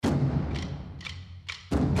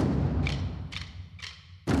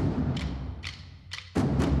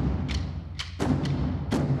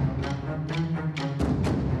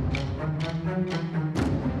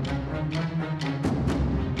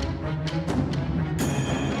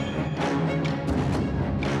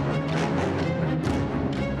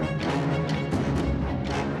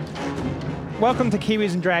Welcome to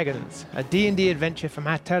Kiwis and Dragons, a D&D adventure from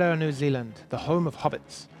Aotearoa, New Zealand, the home of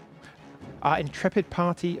hobbits. Our intrepid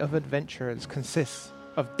party of adventurers consists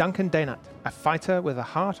of Duncan Daynut, a fighter with a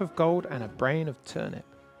heart of gold and a brain of turnip.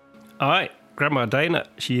 Aye, Grandma Dana,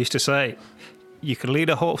 she used to say, you can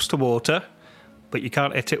lead a horse to water, but you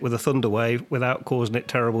can't hit it with a thunder wave without causing it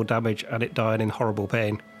terrible damage and it dying in horrible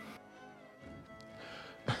pain.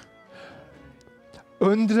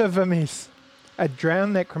 Undra Vermis, a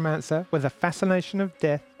drowned necromancer with a fascination of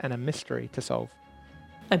death and a mystery to solve.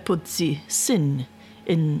 I put the sin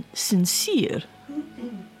in sincere.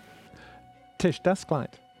 Tish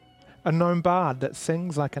Dusklight, a gnome bard that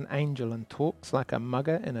sings like an angel and talks like a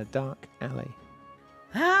mugger in a dark alley.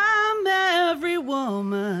 I'm every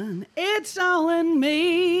woman, it's all in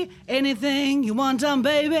me. Anything you want done,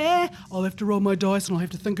 baby. I'll have to roll my dice and I'll have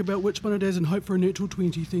to think about which one it is and hope for a natural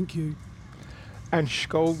 20, thank you. And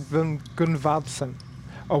Skjold Gunvaldsen,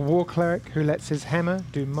 a war cleric who lets his hammer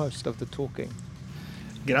do most of the talking.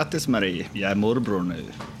 Grattis Marie, jag är morbror nu.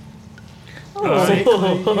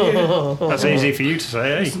 That's easy for you to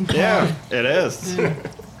say, eh? Yeah, it is.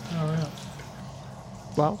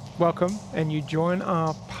 Well, welcome, and you join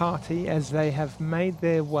our party as they have made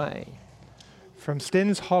their way from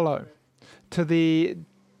Stins Hollow to the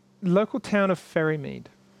local town of Ferrymead.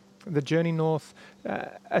 The journey north,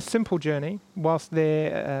 a simple journey, whilst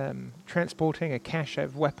they're transporting a cache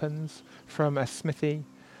of weapons from a smithy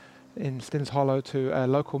in Stins Hollow to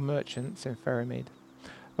local merchants in Ferrymead.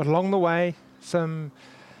 But along the way, some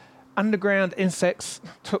underground insects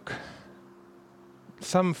took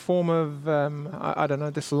some form of,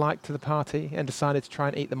 dislike to the party and decided to try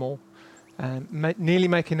and eat them all, nearly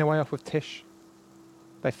making their way off with Tish.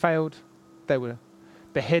 They failed. They were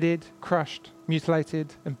beheaded, crushed,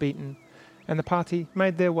 mutilated, and beaten, and the party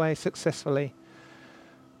made their way successfully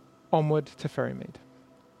onward to Ferrymead.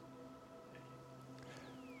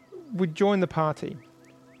 We joined the party.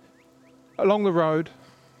 Along the road,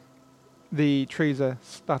 the trees are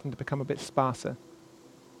starting to become a bit sparser.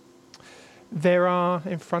 There are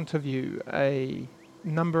in front of you a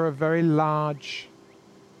number of very large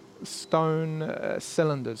stone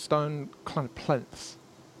cylinders, stone kind of plinths,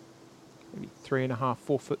 maybe 3.5,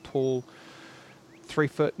 4 foot tall, 3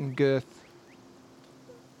 foot in girth,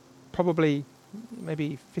 probably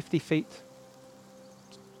maybe 50 feet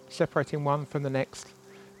separating one from the next,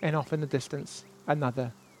 and off in the distance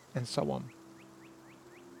another, and so on.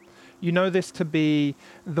 You know this to be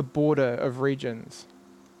the border of regions,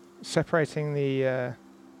 separating the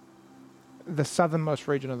southernmost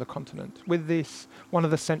region of the continent, with this one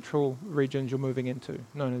of the central regions you're moving into,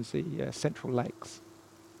 known as the Central Lakes.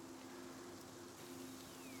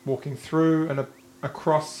 Walking through and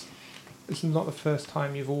across, this is not the first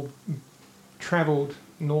time you've all travelled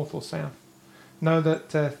north or south. Know that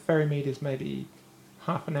Ferrymead is maybe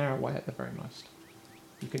half an hour away at the very most.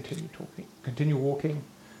 You continue walking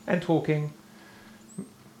and talking.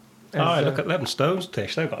 Look at them stones,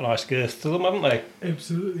 Tish. They've got a nice girth to them, haven't they?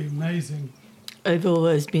 Absolutely amazing. I've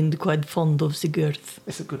always been quite fond of the girth.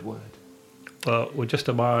 It's a good word. Well, we just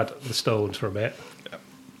admired the stones for a bit.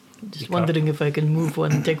 Just wondering if I can move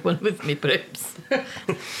one and take one with me, perhaps.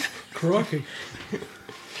 Crikey.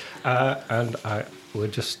 We're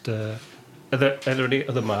just... are there any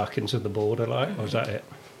other markings of the border, or is that it?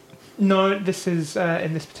 No, this is,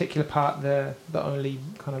 in this particular part, the only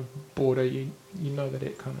kind of border. You know that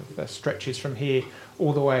it kind of stretches from here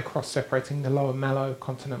all the way across, separating the lower Mallow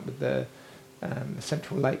continent with the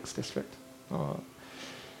Central Lakes district.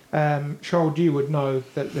 Skjold, you would know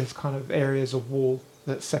that there's kind of areas of wall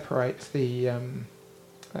that separate the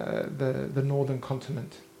northern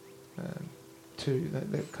continent to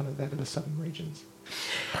the kind of the southern regions.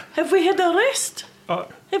 Have we had a rest?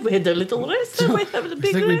 Have we had a little rest? Have we had a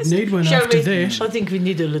big rest? I think we'd need one after that. I think we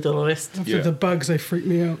need a little rest. After the bugs, they freak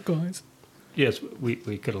me out, guys. Yes, we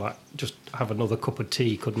could just have another cup of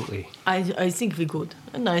tea, couldn't we? I think we could.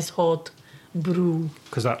 A nice hot brew.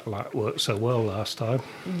 Because that worked so well last time.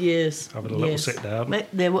 Yes. Having a little sit down. But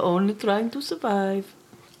they were only trying to survive.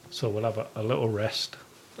 So we'll have a little rest.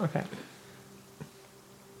 Okay.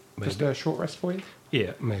 Maybe. Just a short rest for you?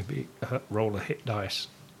 Yeah, maybe roll a hit dice.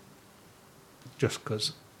 Just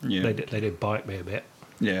because they did bite me a bit.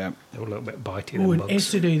 Yeah. They were a little bit bitey. Oh, and bugs.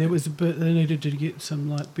 yesterday there was a bit, they needed to get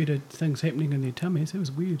some better things happening in their tummies. It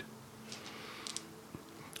was weird.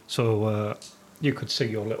 So you could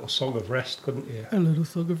sing your little song of rest, couldn't you? A little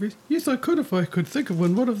song of rest. Yes, I could if I could think of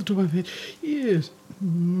one. What off the top of my head? Yes.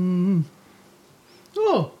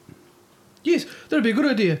 Oh, yes, that'd be a good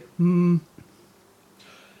idea.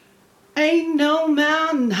 Ain't no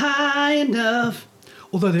mountain high enough.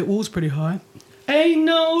 Although that wall's pretty high. Ain't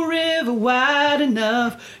no river wide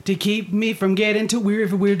enough to keep me from getting to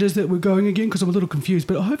wherever it is that we're going again, because I'm a little confused.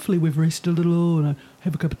 But hopefully we've rested a little and I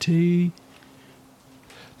have a cup of tea.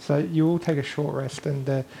 So you all take a short rest,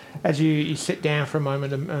 and as you sit down for a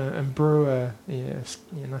moment and brew a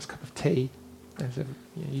nice cup of tea, as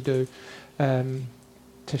you do,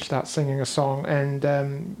 Tish starts singing a song,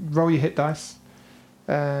 and roll your hit dice.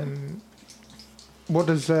 What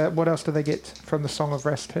else do they get from the Song of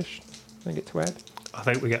Rest, Tish? They get to add? I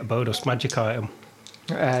think we get a bonus magic item.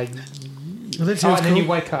 Well, that and then you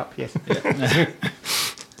wake up, yes.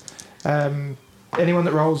 Anyone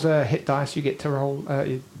that rolls a hit dice, you get to roll,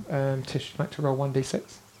 Tish, like to roll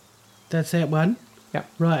 1d6. That's that one? Yep.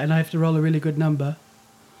 Right, and I have to roll a really good number.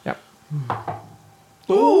 Yep.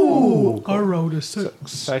 Ooh! I rolled a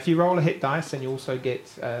 6. So if you roll a hit dice, then you also get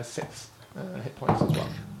 6 hit points as well.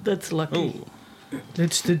 That's lucky. Ooh.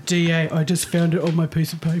 That's the D8. I just found it on my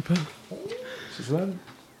piece of paper. She's learning.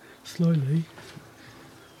 Slowly.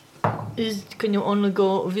 Can you only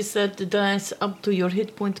go reset the dice up to your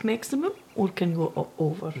hit point maximum, or can you go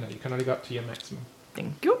over? No, you can only go up to your maximum.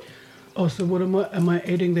 Thank you. Oh, so what am I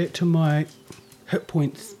adding that to my hit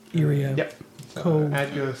points area? Yep. So Cool.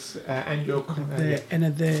 add your That and a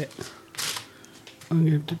that. I'm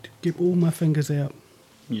going to get all my fingers out.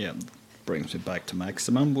 Yeah, brings me back to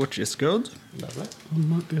maximum, which is good. Lovely. I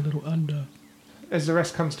might be a little under. As the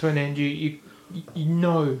rest comes to an end, you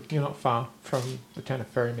know you're not far from the town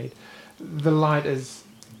of Ferrymead. The light is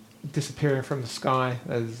disappearing from the sky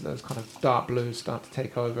as kind of dark blues start to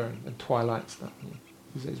take over, and twilight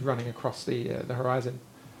is running across the horizon.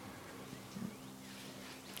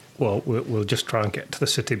 Well, we'll just try and get to the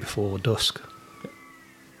city before dusk.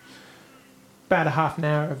 About a half an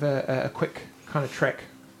hour of a quick kind of trek,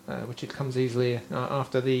 which it comes easily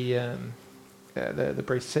after the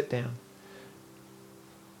brief sit down.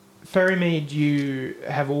 Ferrymead, you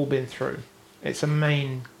have all been through. It's a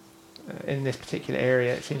main, in this particular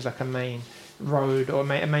area, it seems like a main road or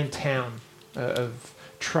a main town of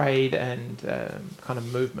trade and kind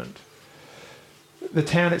of movement. The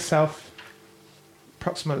town itself,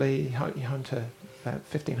 approximately home to about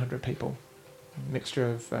 1,500 people, a mixture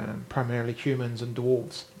of primarily humans and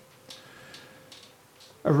dwarves.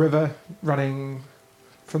 A river running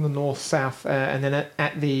from the north-south, and then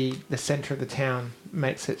at the centre of the town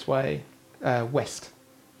makes its way west.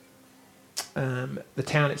 The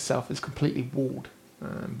town itself is completely walled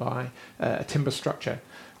by a timber structure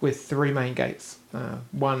with 3 main gates,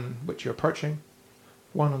 one which you're approaching,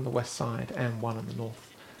 one on the west side, and one on the north.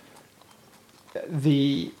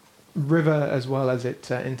 The river, as well as it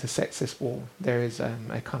intersects this wall, there is a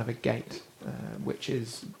kind of a gate which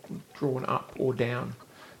is drawn up or down,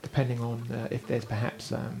 depending on if there's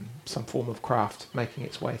perhaps some form of craft making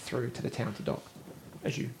its way through to the town to dock.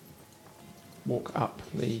 As you walk up,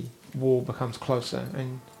 the wall becomes closer,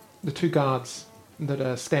 and the 2 guards that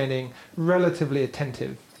are standing relatively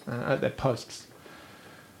attentive at their posts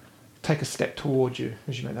take a step towards you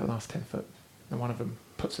as you make that last 10 foot. And one of them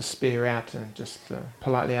puts a spear out and just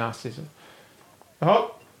politely asks,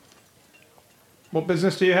 "Oh, what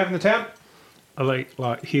business do you have in the town?" Are they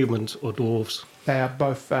like humans or dwarves? They are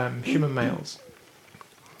both human males.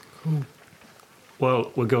 Cool.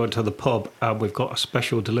 Well, we're going to the pub, and we've got a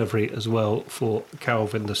special delivery as well for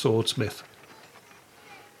Calvin the swordsmith.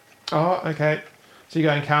 Oh, okay. So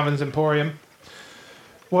you're going Calvin's Emporium.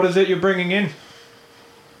 What is it you're bringing in?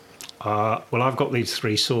 Well, I've got these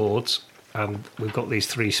 3 swords, and we've got these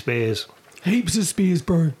 3 spears. Heaps of spears,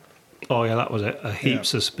 bro. Oh, yeah, that was it.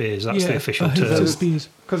 Heaps of spears. That's the official heaps term. of spears.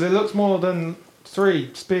 Because it looks more than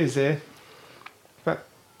 3 spears there. But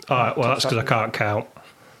All right, well, that's because I can't count.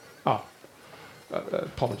 Oh,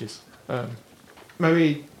 apologies.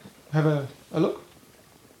 Maybe have a look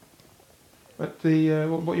at the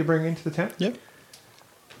what you're bringing into the town. Yeah.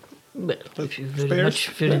 Well, if you very much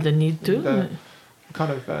feel the need to. And,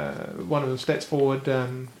 kind of one of them steps forward,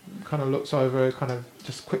 kind of looks over, kind of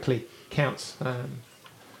just quickly counts.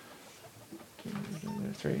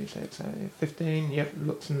 3, 6, 8, 15. Yep,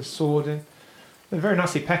 looks in the sword. And they're very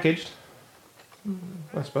nicely packaged.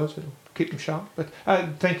 I suppose it'll keep them sharp. But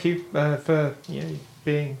thank you for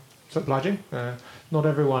being so obliging. Not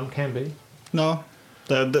everyone can be. No,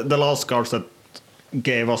 the last guards that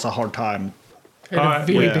gave us a hard time.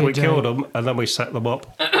 We killed them, and then we set them up.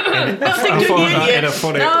 Nothing to in a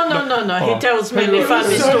funny... No. He tells many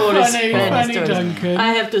funny so stories. funny, Duncan.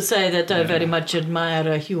 I have to say that I very much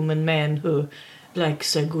admire a human man who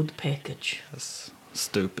likes a good package. This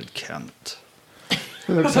stupid Kent.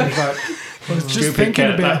 Looks like I was just Stupid thinking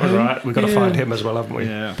cat, about that was him. right. We've got to find him as well, haven't we?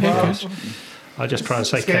 Yeah. Package. I just try and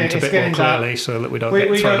say It's getting- Kent a it's bit more getting dark. clearly so that we don't We- get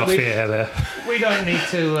we thrown don't- off we- the air there. We don't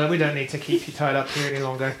need to keep you tied up here any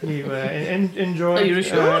longer. You enjoy. Are you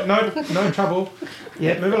sure? No trouble.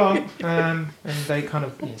 Yeah, move along. And they kind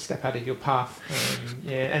of step out of your path.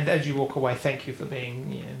 And as you walk away, thank you for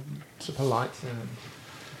being so polite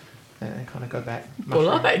and kind of go back.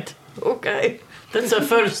 Polite. Okay. That's our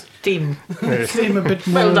first team. Seem a bit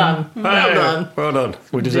more. Well done. Well Hey, done. Well done.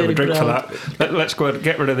 We deserve Very a drink proud. for that. Let's go and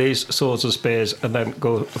get rid of these swords and spears and then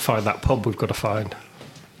go find that pub we've got to find.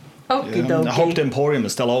 Okie I hope the dokie. Emporium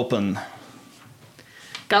is still open.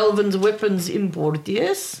 Calvin's Weapons Import,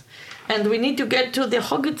 yes. And we need to get to the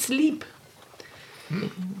Hoggett's Leap.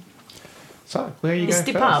 So, where are you It's going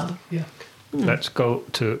the first? pub. Yeah. Let's go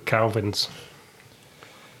to Calvin's.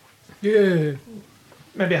 Yeah.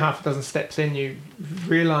 Maybe half a dozen steps in, you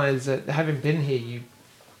realise that having been here, you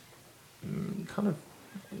kind of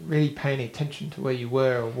really pay any attention to where you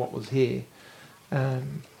were or what was here.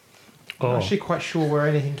 I'm Oh, not actually quite sure where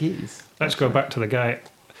anything is. let's go back to the gate.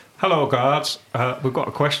 Hello, guards. We've got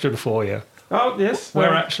a question for you. Oh, yes.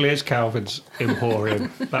 Where actually is Calvin's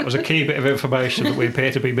Emporium? That was a key bit of information that we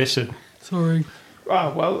appear to be missing. Sorry.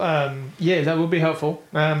 Oh, well, yeah, that would be helpful.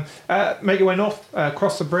 Make your way north,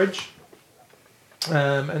 cross the bridge,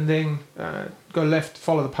 and then go left,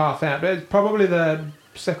 follow the path out. It's probably the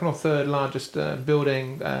second or third largest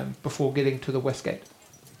building before getting to the west gate.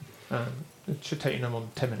 It should take you no more than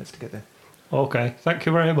 10 minutes to get there. Okay, thank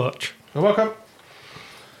you very much. You're welcome.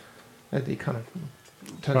 And he kind of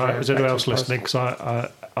turns Right, around was back anyone to else the post. listening? Because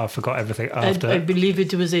I forgot everything I after. believe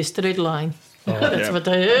it was a straight line. Oh. That's Yeah. what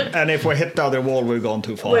I heard. And if we hit the other wall, we've gone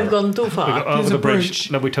too far. We've gone too We far. got over There's the a bridge, bridge.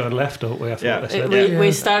 then we turn left, don't we? I thought Yeah. they said. We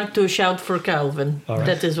Yeah. start to shout for Calvin. All right.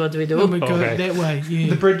 That is what we Oh, do. we go Okay. that way. Yeah.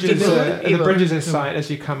 The bridge is the Evil. bridge is in sight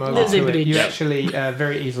as you come over There's a to it. bridge. You actually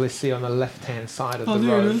very easily see on the left-hand side of Oh, the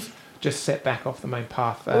there it road, is. just set back off the main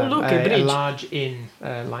path, Oh, look, a a bridge. large inn,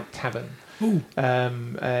 like tavern, Ooh.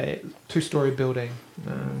 a two-story building,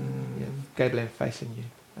 gable end facing you.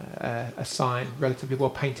 A sign relatively well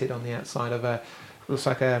painted on the outside of looks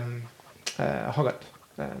like a hogget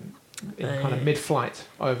in kind of mid-flight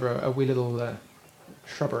over a wee little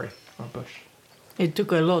shrubbery or bush. It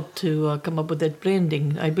took a lot to come up with that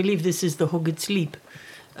branding. I believe this is the Hoggett's Leap.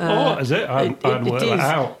 Oh, is it? I hadn't worked that is.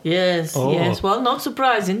 out. Yes, Oh. yes. Well, not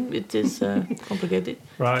surprising. It is complicated.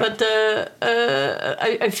 Right. But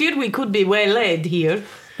I fear we could be well led here.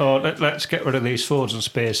 Oh, let's get rid of these swords and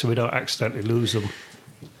spears so we don't accidentally lose them.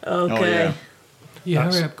 Okay. yeah. Yeah,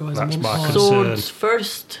 That's- hurry up, guys. that's I'm my on time. concern. Swords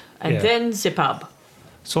first, and Yeah. then the pub.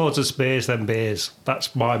 Swords and spears, then beers.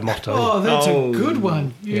 That's my motto. Oh, that's Oh. a good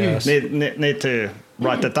one. Yes. Need to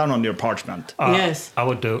write that down on your parchment. Yes. I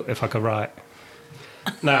would do it if I could write.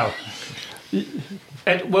 Now,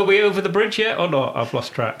 Ed, were we over the bridge yet or not? I've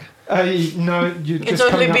lost track. No, you're It's just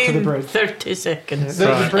only coming up to the been bridge. 30 seconds. The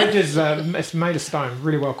Right. bridge is it's made of stone,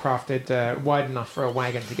 really well crafted, wide enough for a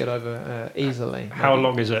wagon to get over easily. How Maybe-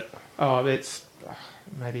 long is it? Oh, it's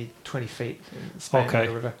maybe 20 feet spanning Okay.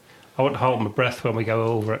 the river. I wouldn't hold my breath when we go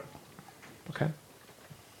over it. Okay.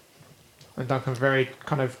 And Duncan very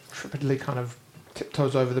kind of trepidly kind of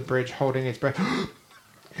tiptoes over the bridge, holding his breath.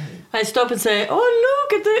 I stop and say, "Oh,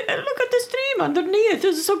 look at the stream underneath.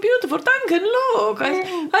 It's so beautiful. Duncan, look.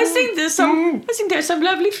 I think there's some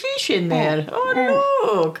lovely fish in there.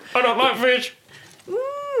 Oh, look. I don't like fish.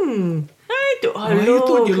 I do. Oh, you look.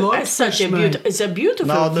 thought you liked It's such fish, a mate. it's a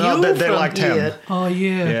beautiful No, view they from liked here. him. Oh,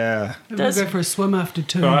 yeah. Yeah. We'll Does- go for a swim after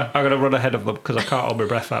two. All right, I'm going to run ahead of them because I can't hold my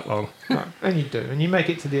breath that long. Right, and you do, and you make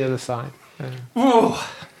it to the other side. You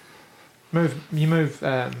move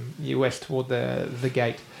you west toward the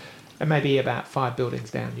gate, and maybe about 5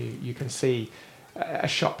 buildings down, you can see a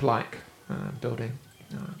shop-like building.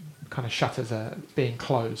 Kind of shutters are being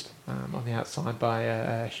closed on the outside by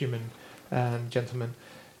a human gentleman.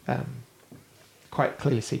 Quite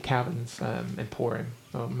clearly see Calvin's Emporium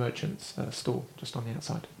or merchant's store just on the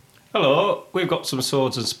outside. Hello, we've got some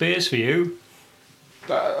swords and spears for you.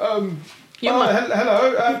 Hello.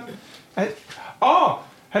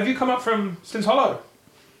 Have you come up from Stins Hollow?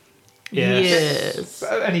 Yes.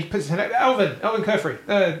 And he puts his hand out. Elvin Kerfrey.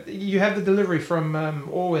 You have the delivery from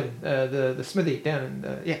Orwin, the smithy down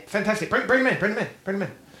in. Yeah, fantastic. Bring him in.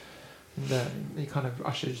 And he kind of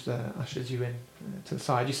ushers you in to the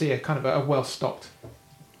side. You see a kind of a well-stocked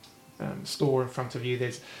store in front of you.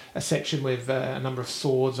 There's a section with a number of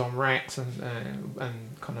swords on racks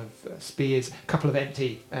and kind of spears. A couple of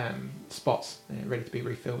empty spots ready to be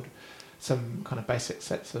refilled. Some kind of basic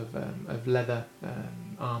sets of leather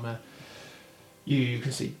armor. You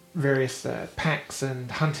can see various packs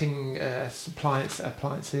and hunting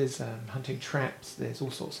appliances, hunting traps. There's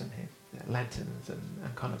all sorts in here. lanterns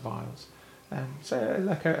and kind of vials. So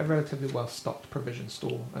like a relatively well-stocked provision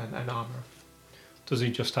store and armour. Does he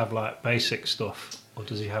just have like basic stuff, or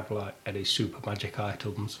does he have like any super magic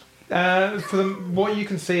items? For them, what you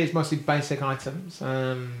can see is mostly basic items.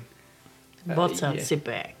 What's yeah. sit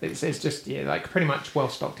back? It's just like pretty much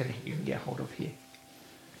well-stocked anything you can get hold of here.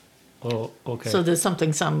 Oh, okay. So there's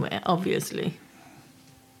something somewhere, obviously.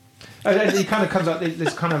 And he kind of comes up.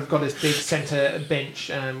 There's kind of got this big centre bench,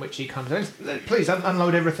 which he comes. Please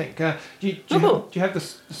unload everything. Do you have the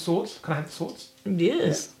swords? Can I have the swords?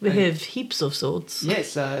 Yes, we have heaps of swords.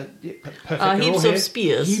 Yes. Perfect. They're all Heaps here. of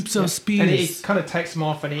spears. Heaps of spears. And he kind of takes them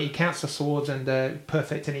off and he counts the swords and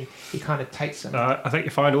perfect. And he kind of takes them I think you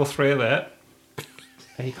find all three there.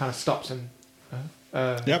 and he kind of stops and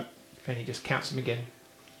Yep. and he just counts them again.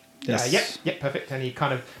 Yes. Yep, perfect. And he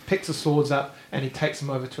kind of picks the swords up and he takes them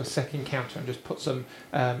over to a second counter and just puts them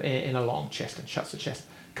in a long chest and shuts the chest.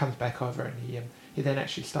 Comes back over and he then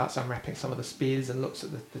actually starts unwrapping some of the spears and looks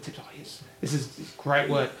at the tips. Oh, yes, this is great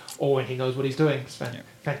work. Oh, and he knows what he's doing. It's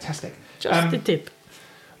fantastic. Just the tip.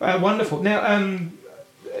 Wonderful. Now,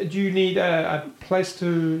 do you need a place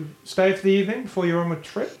to stay for the evening before you're on a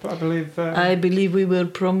trip? I believe. I believe we were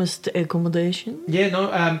promised accommodation. Yeah,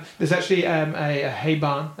 no. There's actually a hay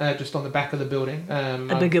barn just on the back of the building.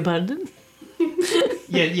 I beg your pardon?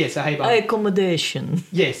 Yes, a hay barn. Accommodation.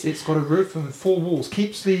 Yes, it's got a roof and 4 walls.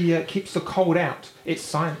 Keeps the cold out. It's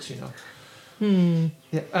science, you know.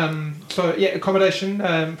 Yeah. So yeah, accommodation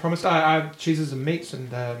promised. I have cheeses and meats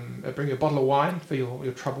and I bring you a bottle of wine for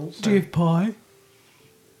your troubles. Do you have pie?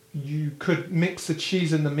 You could mix the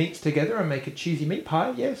cheese and the meats together and make a cheesy meat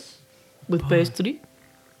pie. Yes. With pastry.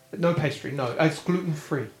 No pastry. No, it's gluten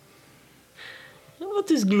free.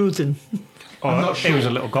 What is gluten? I'm not He was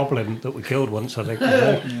sure. a little goblin that we killed once, I think.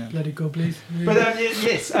 Let it go, please. But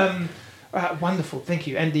yes, wonderful. Thank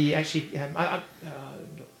you. And he actually,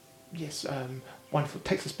 yes, wonderful.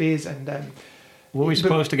 Takes the spears and. Were we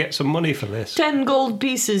supposed to get some money for this? 10 gold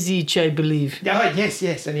pieces each, I believe. Yeah,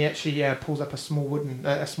 yes, and he actually pulls up a small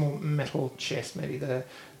a small metal chest, maybe the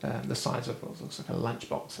size of what looks like a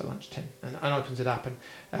lunchbox, a lunch tin, and opens it up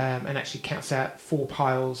and actually counts out 4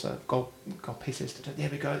 piles of gold pieces. There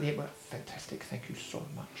we go. Yeah, well, fantastic. Thank you so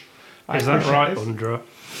much. Is that right, Undra?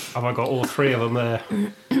 Have I got all 3 of them there?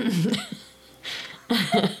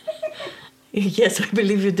 Yes, I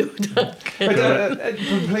believe you do, Doug. But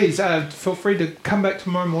please feel free to come back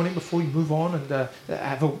tomorrow morning before you move on and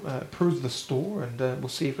have a peruse the store, and we'll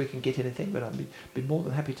see if we can get anything. But I'd be more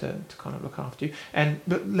than happy to kind of look after you.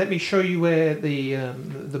 But let me show you where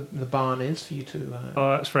the barn is for you to. Oh,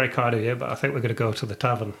 that's very kind of you, but I think we're going to go to the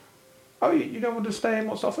tavern. Oh, you don't want to stay in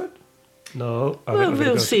what's offered? No, I think Well, we're gonna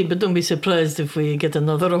we'll go see, but don't be surprised if we get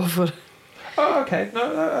another offer. Oh, okay.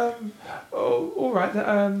 No, all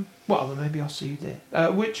right. Well, then maybe I'll see you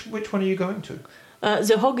there. Which one are you going to?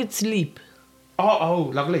 The Hoggett's Leap.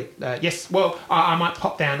 Oh, lovely. Yes. Well, I might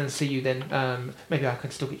pop down and see you then. Maybe I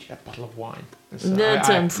can still get you that bottle of wine. So That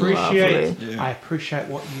sounds lovely. Yeah. I appreciate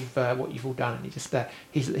what you've all done. And he just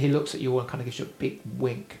he looks at you and kind of gives you a big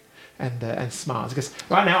wink and smiles. He goes,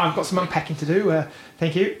 right now I've got some unpacking to do.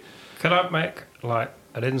 Thank you. Can I make like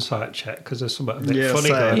an insight check? Because there's something a bit Yes, funny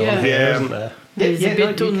going Yeah. on here, Yeah. isn't there? It's a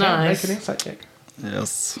bit too you can nice. Make an insight check.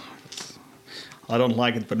 Yes. I don't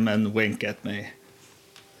like it when men wink at me.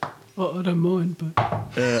 Well, I don't mind, but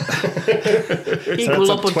Equal that's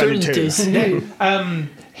a opportunities.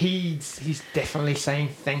 He's definitely saying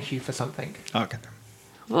thank you for something. Okay.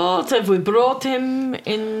 What have we brought him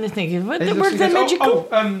in? Thinking, what And he were looks the and goes,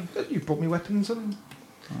 magical? you brought me weapons and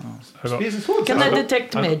I got, spears and swords. Can I Oh,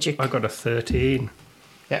 detect magic? I got a 13.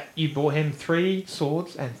 Yeah, you bought him 3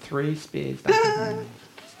 swords and 3 spears.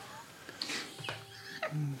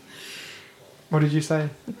 What did you say?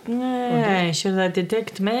 Should I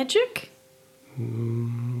detect magic?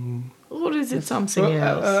 Or is it something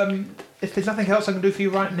Well, else? if there's nothing else I can do for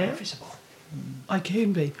you right now, I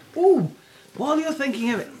can be. Oh, while you're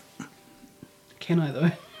thinking of it, can I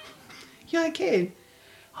though? Yeah, I can.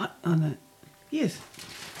 Oh no. Yes,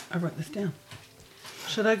 I wrote this down.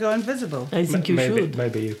 Should I go invisible? I think you should.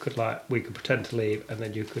 Maybe you could we could pretend to leave, and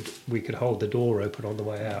then we could hold the door open on the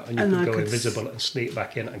way out, and you And I could go could invisible and sneak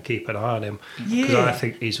back in and keep an eye on him. Because Yeah. I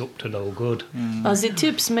think he's up to no good. Are the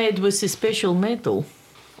tips made with the special metal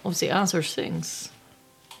of the other things?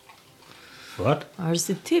 What? Are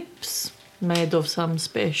the tips made of some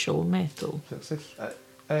special metal?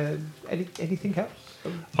 anything else?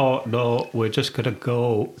 Oh no, we're just gonna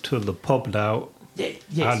go to the pub now, Yes.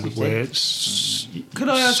 and you we're Could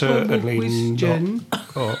I ask one more certainly question? not.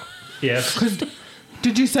 Oh, yes.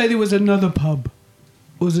 Did you say there was another pub?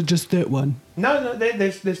 Or is it just that one? No,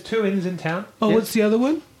 there's two inns in town. Oh, Yes. what's the other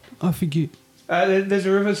one? I forget. There's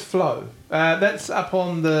a River's Flow. That's up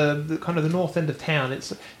on the kind of the north end of town.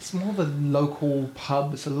 It's more of a local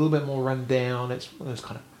pub. It's a little bit more run down. It's one of those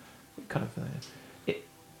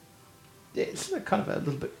it's kind of a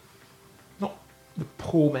little bit not the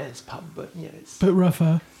poor man's pub, but yeah, it's Bit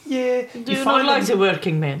rougher. yeah. Do you not like the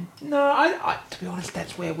working men? No, I to be honest,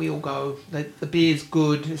 that's where we all go. The beer's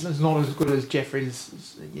good. It's not as good as Jeffrey's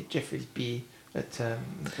beer. But,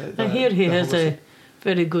 I hear he the has Horse- a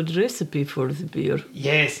very good recipe for the beer.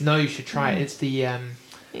 Yes, no, you should try it. It's the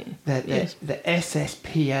Yes. the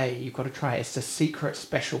SSPA. You've got to try it. It's the secret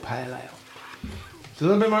special pale ale. It's a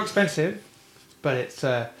little bit more expensive, but it's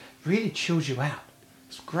really chills you out.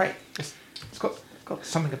 It's great. It's got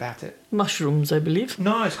something about it. Mushrooms, I believe.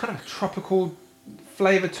 No, it's kind of a tropical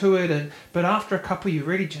flavour to it, but after a couple, you're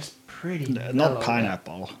really just pretty. mellow. Not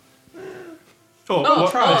pineapple. Oh,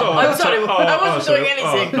 try it. I'm sorry, I wasn't sorry. doing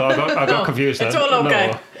anything. Oh, no, I got No, confused it's then. all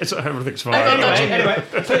okay. No, everything's fine. Anyway,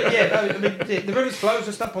 so yeah, I mean, the river's flows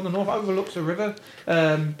just up on the north, overlooks the river,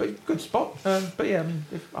 but good spot. But yeah, I mean,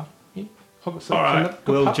 if All right,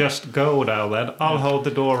 we'll just go now then. I'll hold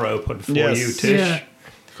the door open for Yes. you, Tish. Yeah.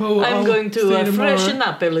 Cool. I'm I'll going see to you tomorrow. freshen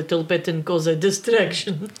up a little bit and cause a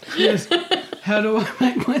distraction. Yes. How do I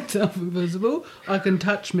make myself invisible? I can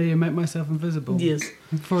touch me and make myself invisible. Yes,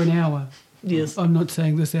 For an hour. yes. I'm not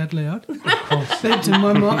saying this out loud. That's in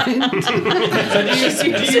my mind. So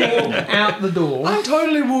do you walk out the door? I'm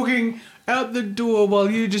totally walking out the door while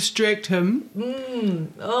you distract him.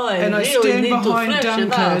 Oh, I And I really stand need behind to freshen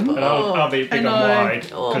Duncan. up. And I'll be big And and I- wide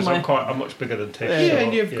Oh, because my. I'm much bigger than Tish. Yeah, so,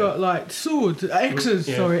 and you've got like swords, axes.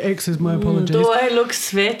 Yeah. Sorry, axes. My apologies. Do I look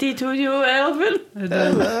sweaty to you, Alvin? And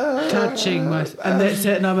I'm touching my, and that's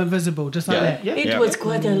it. And I'm invisible, just like that. Yeah. It Yeah. was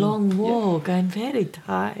quite a long walk. I'm very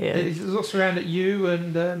tired. It looks around at you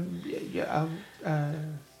and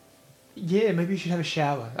yeah, maybe you should have a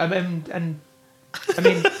shower. I mean,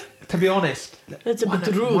 to be honest, That's a one bit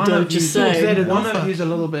of- rude, one don't of you you- say? one of you's a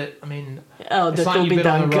little bit. I mean, Oh, it's that like will you've be been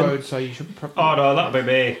on the Duncan. road, so you should probably. Oh no, that'll be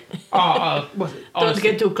me. Don't Don't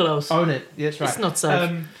get too close. Own it. Yeah, that's right. It's not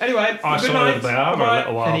safe. Anyway, I good saw night. it in the armour a Bye-bye.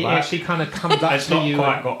 little while and he back. actually kind of comes up It's to not you.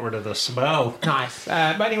 quite got rid of the smell. Nice.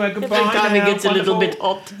 But anyway, goodbye. Every time it now. gets a little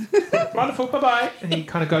Wonderful. bit hot. Wonderful. Bye bye. And he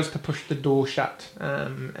kind of goes to push the door shut,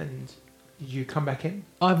 and you come back in.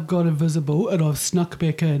 I've got invisible and I've snuck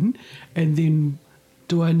back in, and then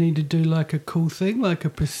do I need to do like a cool thing, like a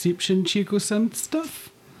perception check or some stuff?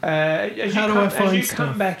 As How you do I come, find as you stuff?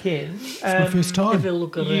 come back in, It's my first Have time. a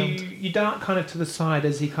look around. you dart kind of to the side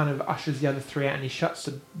as he kind of ushers the other three out, and he shuts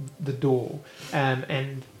the door,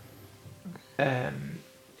 and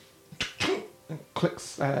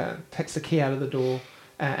clicks, takes the key out of the door,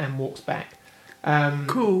 and walks back.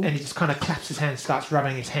 Cool. And he just kind of claps his hands, starts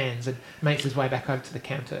rubbing his hands, and makes his way back over to the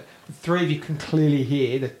counter. The three of you can clearly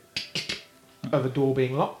hear the of a door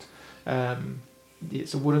being locked.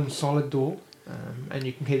 It's a wooden solid door, and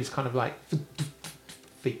you can hear this kind of like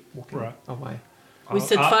feet walking Right. away. We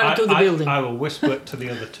set fire to the building. I will whisper it to the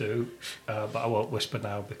other two, but I won't whisper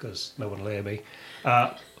now because no one will hear me.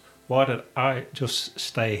 Why don't I just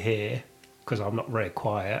stay here because I'm not very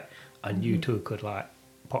quiet, and you two could like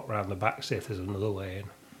pop round the back, see if there's another way in.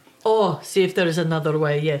 Oh, see if there is another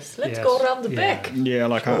way. Yes. Let's Yes. go around the Yeah. back. Yeah,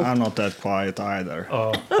 like I'm not that quiet either.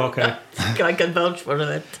 Oh, okay. I can vouch for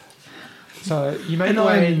that. So you make And your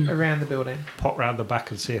way I'm- around the building. Pop round the back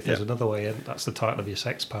and see if there's Yeah. another way in. That's the title of your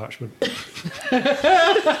sex parchment.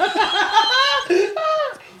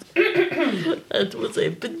 That was a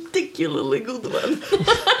particularly good one.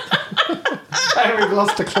 And we've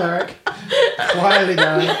lost a cleric. Quietly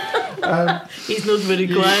going. He's not very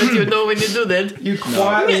quiet, you know, when you do that. You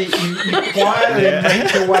quietly, you quietly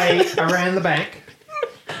make your way around the back.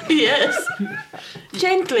 Yes.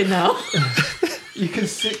 Gently now. You can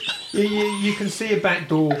see you can see a back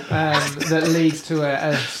door that leads to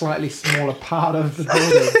a slightly smaller part of the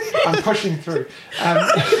building. I'm pushing through.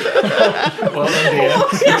 Well done,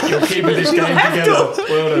 dear. You're keeping this game together.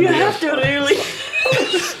 Well done, You dear. have to really.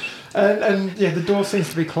 And yeah, the door seems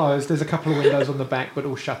to be closed. There's a couple of windows on the back, but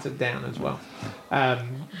all shuttered down as well.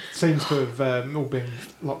 Seems to have all been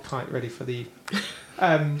locked tight, ready for the.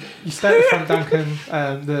 You stay at the front, Duncan.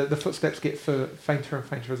 The footsteps get fainter and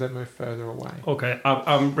fainter as they move further away. Okay,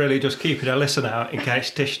 I'm really just keeping a listen out in case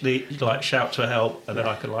Tish like shouts for help, and then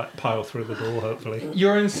I can like pile through the door. Hopefully.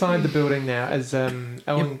 You're inside the building now as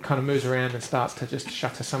Ellen kind of moves around and starts to just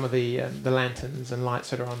shutter some of the lanterns and lights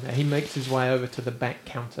that are on there. He makes his way over to the back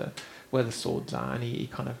counter where the swords are, and he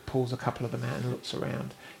kind of pulls a couple of them out and looks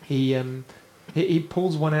around. He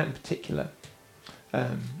pulls one out in particular,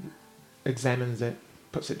 examines it,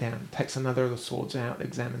 puts it down, takes another of the swords out,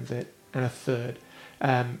 examines it, and a third,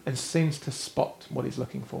 and seems to spot what he's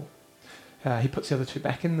looking for. He puts the other two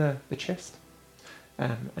back in the chest,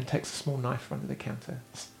 and takes a small knife from under the counter.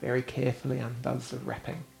 Very carefully undoes the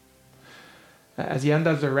wrapping. As he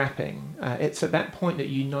undoes the wrapping, it's at that point that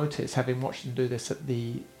you notice, having watched him do this, that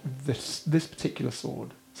this particular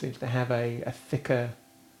sword seems to have a thicker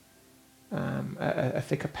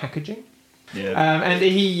packaging. Yeah. And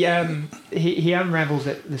he unravels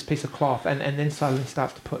this piece of cloth and then suddenly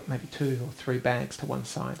starts to put maybe 2 or 3 bags to one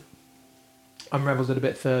side. Unravels it a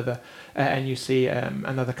bit further, and you see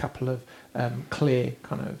another couple of clear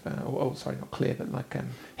kind of, sorry, not clear, but like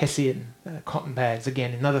Hessian cotton bags.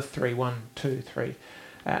 Again, another 3, 1, 2, 3,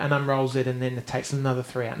 and unrolls it, and then it takes another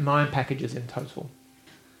 3 out. 9 packages in total.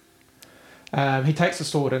 He takes the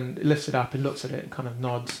sword and lifts it up and looks at it and kind of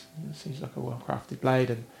nods. It seems like a well-crafted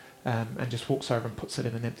blade, and just walks over and puts it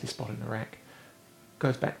in an empty spot in the rack.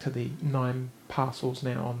 Goes back to the 9 parcels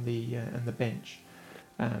now on the bench.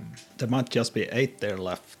 There might just be 8 there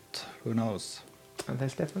left. Who knows? And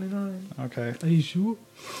there's definitely 9. Okay. Are you sure?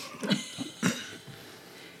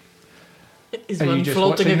 Is Are you one just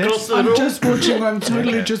floating watching across this? the I'm room? just watching. I'm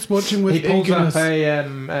totally just watching with He pulls eagerness. up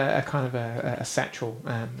a kind of a satchel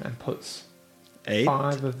and puts 8.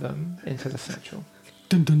 5 of them into the satchel.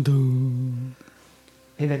 Dun dun dun.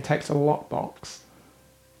 He then takes a lockbox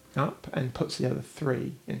up and puts the other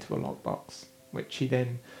 3 into a lockbox, which he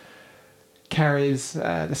then carries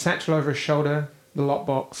the satchel over his shoulder, the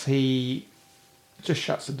lockbox. He just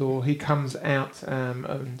shuts the door. He comes out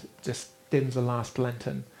and just dims the last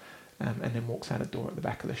lantern, and then walks out a door at the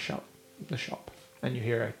back of the shop. And you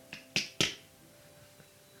hear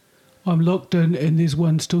I'm locked in, and there's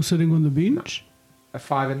one still sitting on the bench. a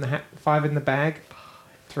 5 in the 5 in the bag,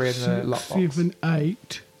 3 in the 6, lockbox. 7,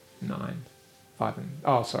 8. 9, 5 and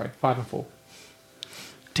 4.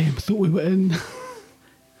 Damn, I thought we were in.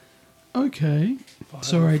 Okay. 5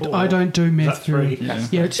 Sorry, and 4. I don't do math That's 3. through. Yeah.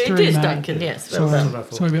 Yeah, it's It 3, is mate. Duncan, yes. Well Sorry,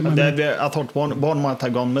 done. sorry about my math. I thought one might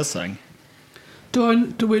have gone missing.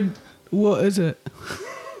 What is it?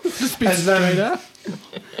 Just be As, straight up.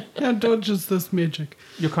 How dodges this magic?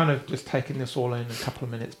 You're kind of just taking this all in. A couple of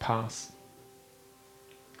minutes pass.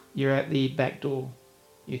 You're at the back door,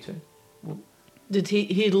 you two. Did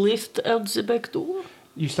he lift out the back door?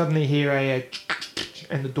 You suddenly hear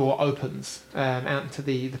and the door opens out into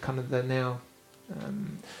the kind of the now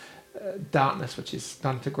darkness, which is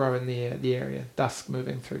starting to grow in the area. Dusk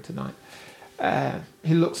moving through tonight.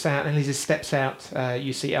 He looks out, and as he steps out,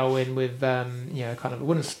 you see Elwyn with kind of a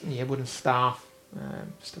wooden staff,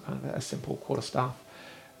 just a kind of a simple quarter staff.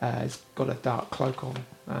 He's got a dark cloak on.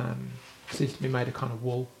 Seems to be made of kind of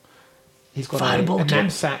wool. He's got a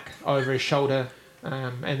knapsack over his shoulder,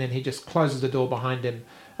 and then he just closes the door behind him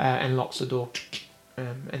and locks the door,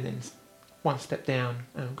 and then one step down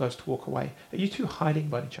and goes to walk away. Are you two hiding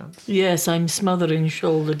by any chance? Yes, I'm smothering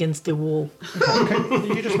shoulder against the wall. Okay.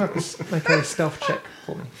 You just make a stealth check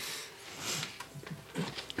for me.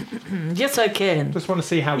 Yes, I can. Just want to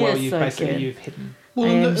see how well Yes, I can. you've hidden. I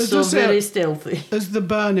am is so this very out- stealthy. is the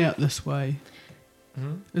barn out this way?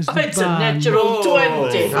 Is the It's a barn- natural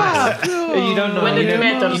 20. Fuck, You don't know. When it you never,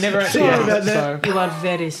 matters. You never actually Sorry asked, about that. so- You are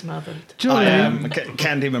very smothered. I Julian,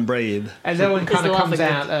 can't even breathe. As Elwyn kind of laughing comes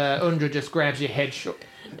out, Undra just grabs your head,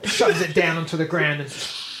 shoves it down onto the ground,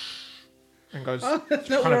 and goes, kind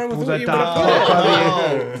of pulls her dark cloak over you.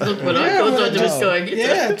 That's not what I thought I was going.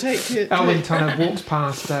 yeah, take it. Elwyn kind of walks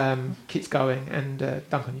past, keeps going, and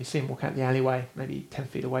Duncan, you see him walk out the alleyway, maybe 10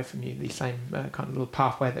 feet away from you, the same kind of little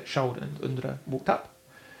pathway that Shoulder and Undra walked up.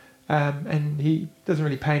 And he doesn't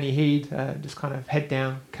really pay any heed, just kind of head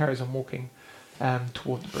down, carries on walking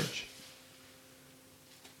toward the bridge.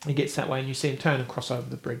 He gets that way, and you see him turn and cross over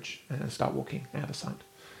the bridge and start walking out of sight.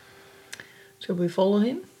 Shall we follow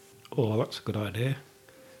him? Oh, that's a good idea.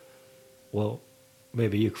 Well,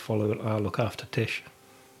 maybe you could follow it. I'll look after Tish.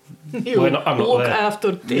 You I'm not look there.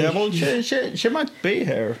 after Tish. Yeah, well, she might be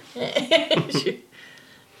here. Can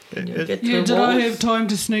you get Yeah, to did I walls? have time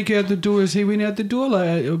to sneak out the door as he went out the door?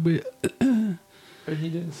 Like, But you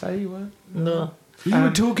didn't say you were? No. you were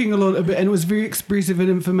talking a lot about, and it was very expressive and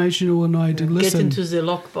informational, and I did Get listen. into the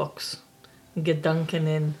lockbox. Get Duncan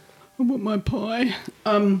in. I want my pie.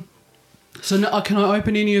 So now, can I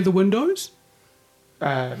open any of the windows?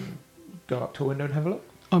 Go up to a window and have a look.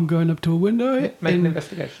 I'm going up to a window, Make an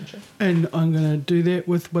investigation check. and I'm going to do that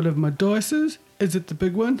with one of my dices. Is it the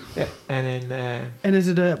big one? Yeah, and then And is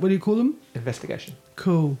it a, what do you call them? investigation.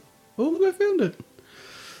 Cool. Oh, look, I found it.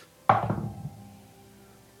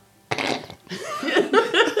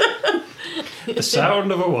 The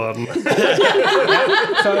sound of a one. So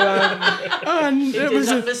And It it is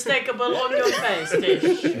was a unmistakable on your face,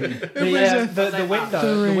 Tish. the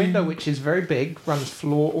window, which is very big, runs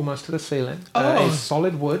floor almost to the ceiling. Is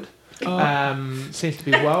solid wood. Seems to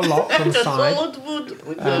be well locked on the The side. solid wood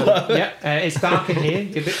window. It's dark in here.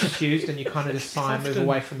 You're a bit confused, and you kind of just sigh and move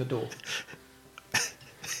away from the door.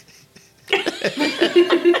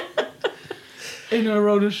 and I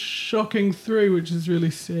rolled a shocking 3, which is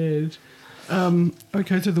really sad.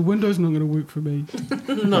 Okay, so the window's not going to work for me.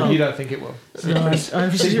 No. You don't think it will? Right, I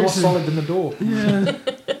have It's more seriously- solid than the door. Yeah.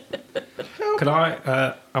 Can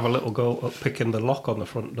I have a little go at picking the lock on the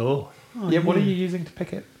front door? Yeah. What are you using to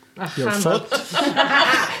pick it? Your foot.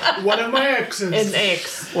 One of my exes. An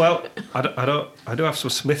X. Well, I do have some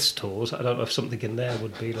Smith's tools. I don't know if something in there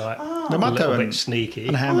would be like They a might little have bit sneaky.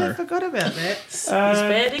 a hammer. forgot about that. He's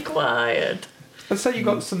very quiet. Let's say you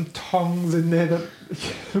got some tongs in there that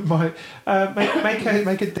might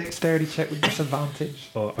make a dexterity check with disadvantage.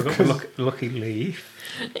 Oh, I got the lucky leaf.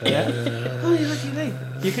 You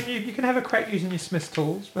can have a crack using your Smith's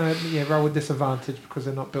tools. Roll with disadvantage because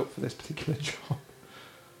they're not built for this particular job.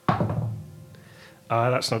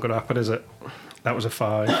 That's not going to happen, is it? That was a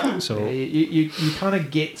 5. So You kind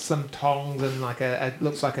of get some tongs and like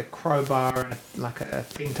looks like a crowbar and like a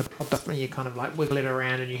thing to prop up, and you kind of like wiggle it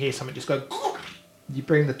around, and you hear something just go. You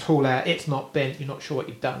bring the tool out. It's not bent. You're not sure what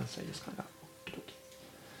you've done, so you just kind of.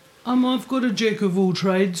 I've got a jack of all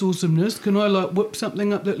trades awesomeness. Can I like whip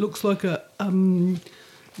something up that looks like a what do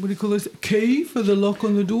you call this? Key for the lock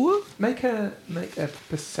on the door? Make a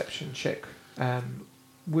perception check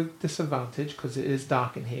with disadvantage because it is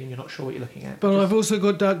dark in here and you're not sure what you're looking at. But I've also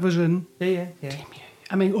got dark vision. Yeah.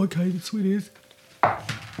 I mean, okay, that's what it is.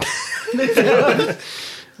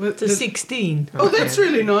 It's a 16. Oh, that's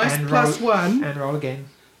really nice. And Plus roll- 1. And roll again.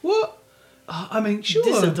 What? Oh, I mean, sure.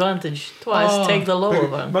 Disadvantage. Twice. Take the lower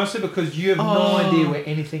one. Mostly because you have no idea where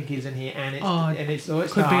anything is in here, and it's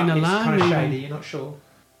could dark, be an it's alarm kind of even. shady. You're not sure.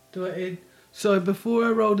 Do I add? So before I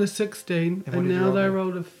rolled a 16, And what and did you now roll they then?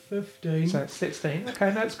 rolled a 15. So it's 16. Okay,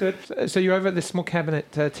 that's good. So you're over at this small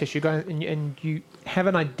cabinet, Tish. You go and you have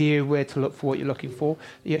an idea where to look for what you're looking for.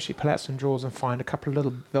 You actually pull out some drawers and find a couple of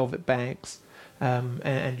little velvet bags,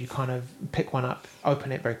 and you kind of pick one up,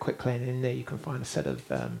 open it very quickly, and in there you can find a set of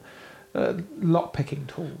lock picking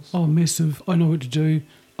tools. Oh, massive. I know what to do.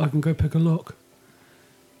 I can go pick a lock.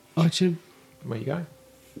 I should Where you go?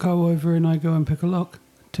 go over and I go and pick a lock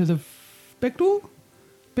to the back door.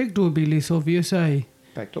 Back door would be less obvious, eh?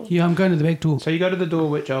 Back door. Yeah, I'm going to the back door. So you go to the door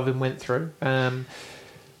which Alvin went through.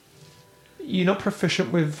 You're not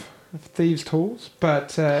proficient with thieves' tools,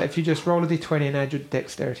 but if you just roll a d20 and add your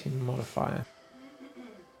dexterity modifier,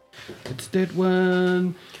 It's that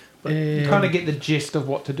one. you kind of get the gist of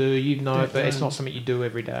what to do. You know it, but it's Definitely. not something you do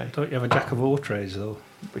every day. don't you have a jack of all trades though?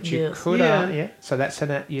 Which you Yes. could, Yeah. So that's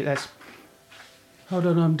that's. Hold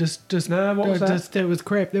on, I'm just. No, what was that? That was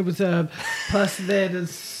crap. That was plus that is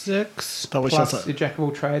 6. That was Plus just. your jack of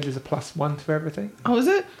all trades is a +1 to everything. Oh, is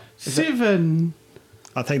it? Is it- 7.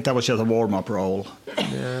 I think that was just a warm-up roll.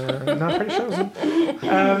 No, I'm pretty sure. It wasn't.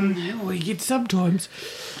 Oh, you get sometimes.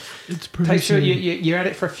 It's pretty. Takes you, soon. you're at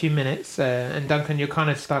it for a few minutes, and Duncan, you're kind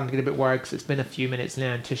of starting to get a bit worried because it's been a few minutes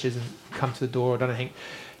now, and Tish hasn't come to the door. I don't think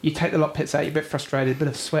you take the lock picks out. You're a bit frustrated, a bit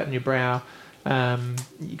of sweat on your brow.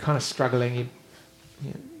 You're kind of struggling.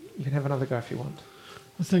 You can have another go if you want.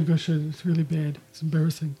 I think I should. It's really bad. It's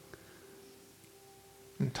embarrassing.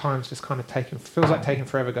 And time's just kind of feels like taking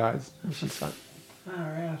forever, guys. It's just like,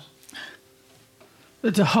 Far out.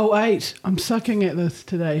 It's a whole 8. I'm sucking at this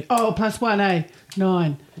today. Oh, plus 1, eh?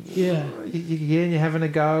 9. Yeah. you're having a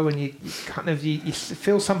go, and you kind of you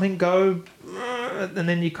feel something go, and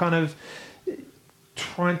then you kind of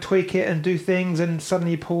try and tweak it and do things, and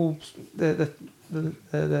suddenly you pull the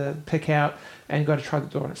pick out and go to try the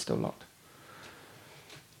door, and it's still locked.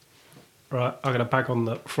 Right, I'm gonna bang on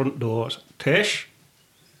the front doors. Tish,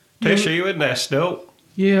 are you in there still?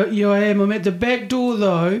 Yeah, I am. I'm at the back door,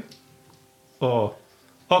 though. Oh,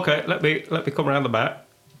 okay. Let me come around the back.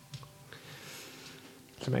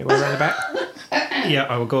 So maybe way around the back. Yeah,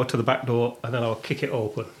 I will go to the back door and then I'll kick it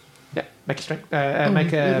open. Yeah, make a strength. Oh,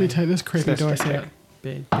 Make a. let me take this crappy stress dice check. out.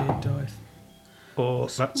 Bad dice. Oh,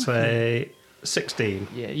 that's a 16.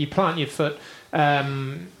 Yeah, you plant your foot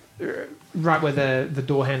right where the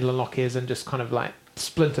door handle and lock is, and just kind of like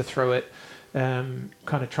splinter through it. Kind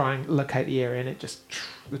of try and locate the area, and it just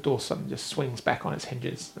the door suddenly just swings back on its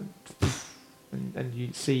hinges, and you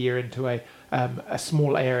see you're into a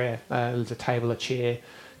small area. There's a table, a chair,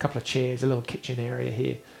 a couple of chairs, a little kitchen area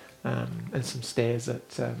here, and some stairs that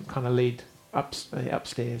kind of lead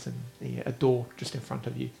upstairs and a door just in front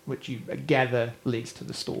of you, which you gather leads to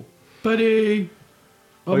the store. Buddy.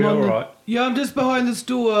 Oh, you're on all the- right. Yeah, I'm just behind the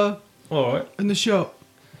store All right. in the shop.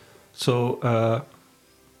 So,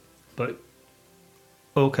 but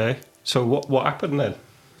okay. So what happened then?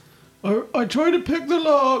 I tried to pick the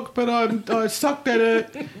lock, but I sucked at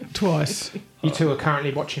it twice. You two are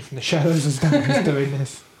currently watching from the shadows as Duncan's doing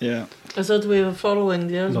this. Yeah. I thought we were following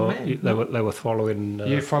the other No, man. they were following.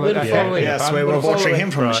 You followed we're okay, following- yeah, Yes, fine. we were watching following.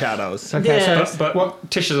 him from the Right. shadows. Okay, Yeah. so But what?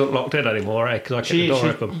 Tish isn't locked in anymore, eh? Because I kept the door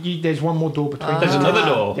open. There's one more door between. There's you. another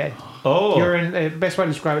door. Yeah. Oh. You're in. Best way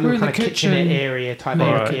to describe it, a We're little in kind the of kitchenette kitchen. area type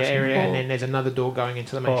Right. area, and Oh. then there's another door going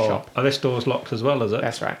into the main Oh, shop. this door's locked as well, is it?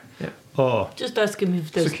 That's right. Yeah. Oh, Just ask him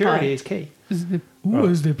if there's Security pie. is key. Is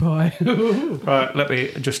there pie? Good right. Let me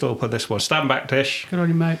just open this one. Stand back, Tish. on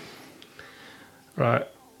you, mate. Right.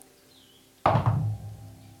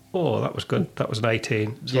 Oh, that was good. That was an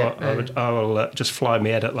 18. So Yeah, I will just fly my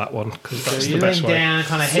head at that one because So that's you the best lean way. down,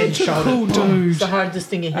 kind of head and Such a shoulders. cool boom. It's the dude. hardest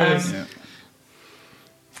thing he has. Yeah.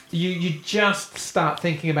 You just start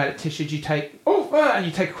thinking about it, Tish. as You take and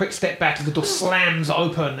you take a quick step back, and the door slams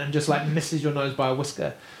open and just like misses your nose by a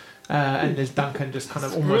whisker. And there's Duncan just kind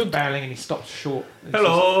of almost barreling, and he stops short. It's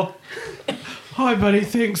Hello. Hi, buddy.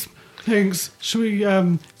 Thanks. Should we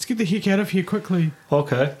let's get the heck out of here quickly?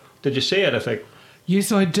 Okay. Did you see anything?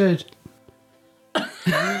 Yes, I did.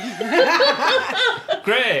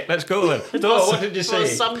 Great. Let's go then. No, what did you It was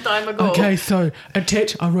see? some time ago. Okay, so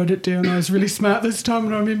attach. I wrote it down. I was really smart this time,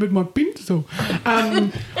 and I remembered my pencil.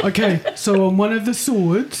 Okay, so on one of the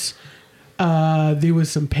swords, there was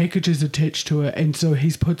some packages attached to it, and so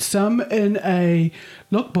he's put some in a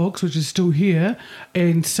lockbox, which is still here,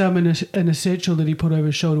 and some in a satchel that he put over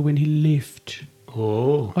his shoulder when he left.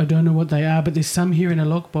 Oh, I don't know what they are, but there's some here in a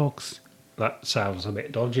lockbox. that sounds a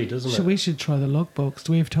bit dodgy, doesn't So it? we should try the lockbox.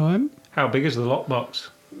 Do we have time? How big is the lockbox?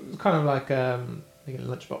 kind of like I think a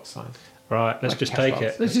lunchbox size. Right, let's Like just a take cash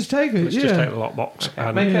box. it. Let's just take it. Let's yeah. just take the lockbox. Okay.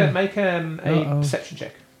 And Make a Uh-oh. perception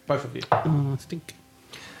check, both of you. Oh, I stink.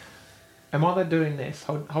 And while they're doing this,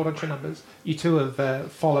 hold on to your numbers. You two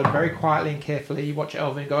have followed very quietly and carefully. You watch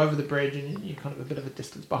Elvin go over the bridge, and you're kind of a bit of a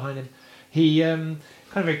distance behind him. He kind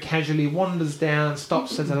of very casually wanders down,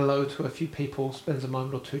 stops, says hello to a few people, spends a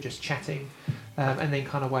moment or two just chatting, and then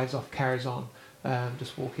kind of waves off, carries on,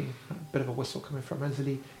 just walking. A bit of a whistle coming from him. As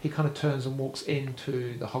he kind of turns and walks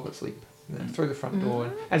into the Hogwarts Leap through the front door.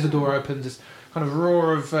 And as the door opens, this kind of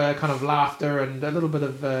roar of kind of laughter and a little bit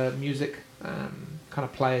of music kind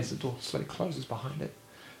of plays. The door slowly closes behind it.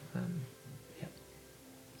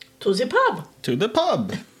 To the pub. To the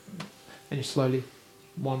pub. And you slowly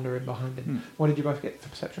wander in behind it. What did you both get for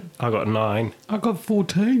perception? I got a 9. I got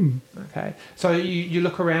 14. Okay. So you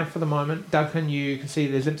look around for the moment. Duncan, you can see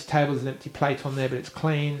there's empty tables, an empty plate on there, but it's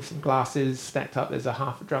clean. Some glasses stacked up. There's a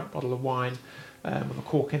half a drunk bottle of wine with a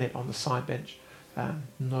cork in it on the side bench. No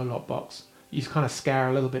lockbox. You kind of scour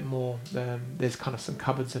a little bit more. There's kind of some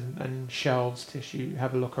cupboards and shelves to you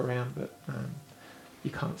have a look around, but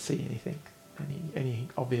you can't see anything, any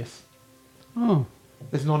obvious. Oh.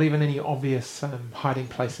 There's not even any obvious hiding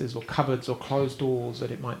places or cupboards or closed doors that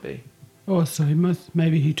it might be. Oh, so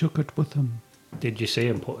maybe he took it with him. Did you see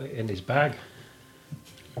him put it in his bag?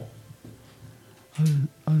 I didn't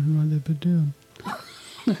write that bit down.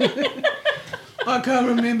 I can't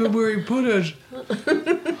remember where he put it.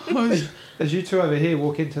 As you two over here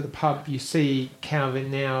walk into the pub, you see Calvin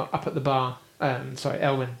now up at the bar.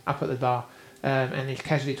 Elwin up at the bar, and he's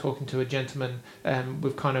casually talking to a gentleman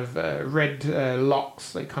with kind of red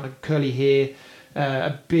locks, like kind of curly hair,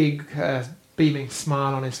 a big beaming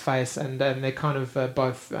smile on his face, and they're kind of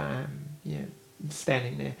both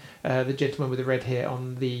standing there. The gentleman with the red hair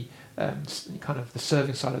on the kind of the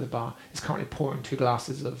serving side of the bar is currently pouring 2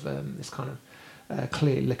 glasses of this kind of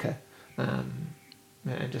clear liquor.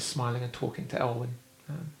 And just smiling and talking to Elwin.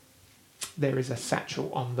 There is a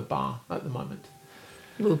satchel on the bar at the moment.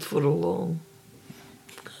 Not for long.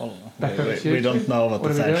 Back over to you We don't two. know what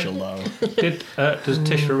What the are we satchel though. Does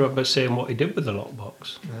Tish remember seeing what he did with the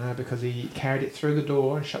lockbox? Because he carried it through the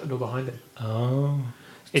door and shut the door behind him. Oh,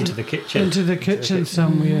 into the kitchen. Into the kitchen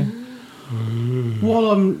somewhere.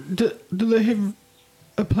 While do they have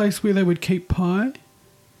a place where they would keep pie?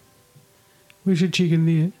 We should check in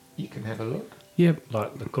there. You can have a look. Yep.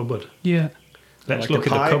 Like the cupboard. Yeah. Let's Like look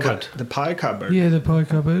in the cupboard. The pie cupboard. Yeah, the pie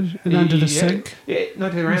cupboard. And under the Yeah, sink. Yeah, no,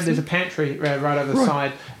 to the around there's a pantry right over the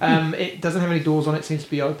Right. side. It doesn't have any doors on it. Seems to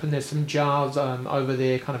be open. There's some jars over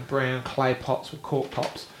there, kind of brown clay pots with cork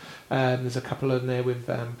tops. There's a couple in there with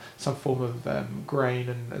some form of grain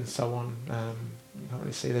and so on. You can't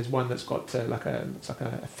really see. There's one that's got looks like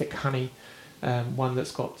a thick honey one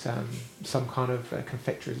that's got some kind of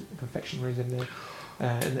confectionaries in there,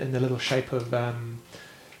 in the little shape of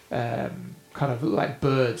kind of like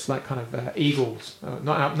birds, like kind of eagles,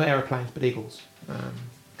 not aeroplanes, but eagles,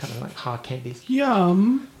 kind of like hard candies.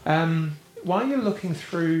 Yum. While you're looking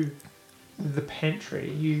through the pantry,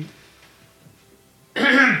 you...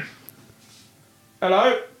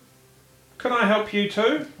 Hello? Can I help you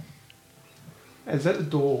too? As at the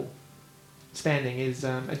door, standing, is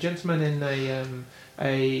a gentleman in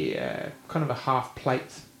a kind of a half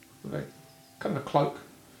plate, with a kind of a cloak.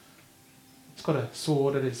 He's got a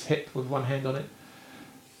sword at his hip with one hand on it.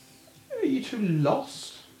 Are you two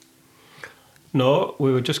lost? No,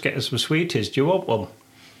 we were just getting some sweeties. Do you want one?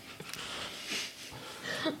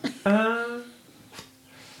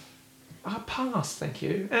 I'll pass, thank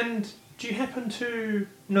you. And do you happen to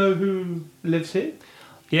know who lives here?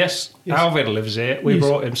 Yes, Yes. Alvin lives here. We Yes.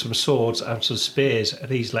 brought him some swords and some spears, and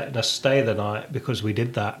he's letting us stay the night because we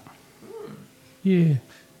did that. Yeah.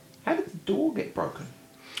 How did the door get broken?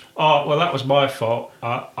 Oh, well, that was my fault.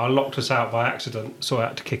 I locked us out by accident, so I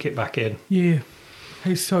had to kick it back in. Yeah.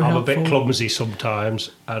 He's so I'm helpful. a bit clumsy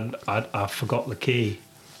sometimes, and I forgot the key.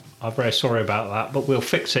 I'm very sorry about that, but we'll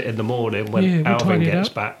fix it in the morning when Yeah, we'll Alvin tidy it gets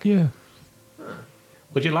up. back. Yeah.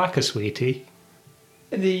 Would you like a sweetie?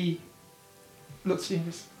 And he looks at you and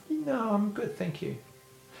goes, no, I'm good, thank you.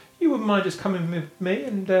 You wouldn't mind just coming with me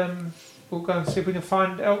and we'll go and see if we can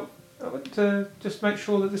find out to just make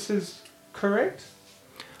sure that this is correct?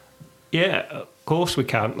 Yeah, of course we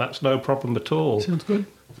can. That's no problem at all. Sounds good.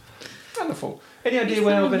 Wonderful. Any idea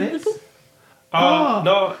where Alvin is? Oh,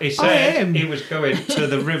 No, he I said am. he was going to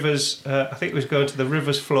the rivers. I think he was going to the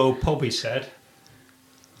Rivers Flow pub, he said.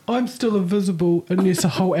 I'm still invisible unless a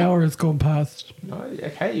whole hour has gone past. No,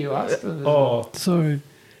 okay, you are still. Oh, So,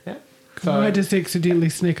 Yeah. can I just accidentally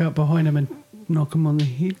sneak up behind him and knock him on the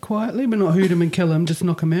head quietly, but not hurt him and kill him, just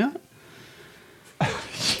knock him out?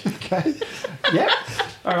 Okay. Yeah.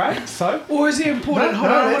 All right. So. Or is he important?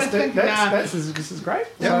 Hold on, I want to think. This is great.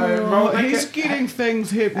 So, So roll. he's getting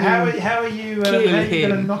things happening. How are you? Kill How are you going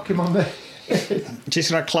to him. knock him on the?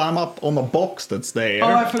 She's gonna climb up on the box that's there. Oh,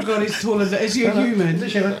 I forgot he's taller than... Is he a human? He's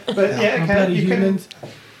a human. But yeah, Oh, okay. bloody You can. humans.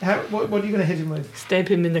 What are you going to hit him with? Stab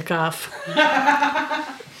him in the calf.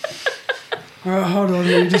 All right, hold on,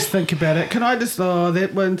 let me just think about it. Can I just... Oh,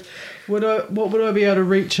 that one... What would I be able to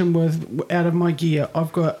reach him with out of my gear?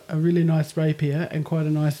 I've got a really nice rapier and quite a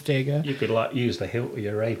nice dagger. you could like use the hilt of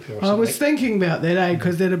your rapier or something. I was thinking about that,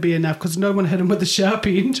 because that'd be enough, because no one hit him with the sharp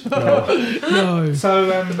end. No. So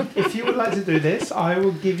if you would like to do this, I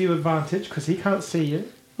will give you advantage because he can't see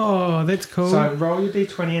you. Oh, that's cool. So roll your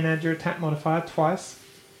d20 and add your attack modifier twice.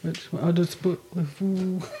 Which one? I'll just put... which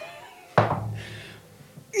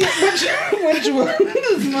one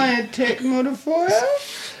is my attack modifier?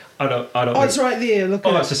 I don't. Oh, it's right there. Look Oh,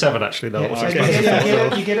 at that's it. a 7 actually. No, Yeah, it so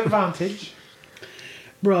wasn't. you get advantage.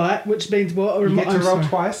 Right, which means what? You get to I'm roll sorry.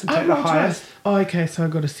 twice and I take the rolled highest. twice. Oh, okay, so I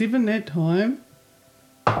got a 7 that time.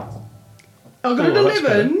 I got an Oh, that's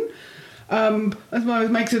 11.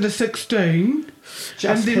 That makes it a 16.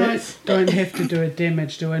 Just and then hits. I don't have to do a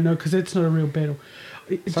damage, do I? No, because it's not a real battle.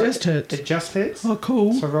 It So just hits. It just hits. Oh,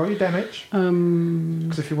 cool. So roll your damage.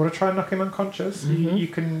 Because if you want to try and knock him unconscious, you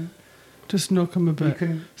can. Just knock him a You bit.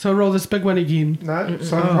 can. So I roll this big one again. No.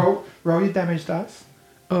 So Oh. roll your damage dice.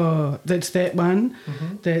 Oh, that's that one.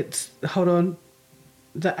 Mm-hmm. That's, hold on,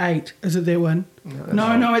 the 8. Is it that one? that's No,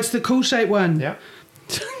 not- no, it's the cool shape one. Yeah.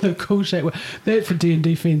 The cool shape one. That for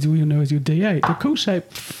D&D fans, we all know is your D8. The cool shape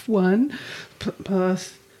one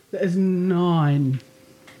plus is 9.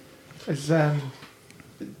 It's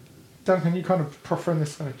Duncan. You kind of proffer in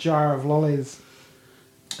this kind of jar of lollies,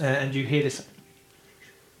 and you hear this,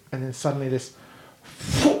 and then suddenly this,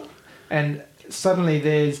 and suddenly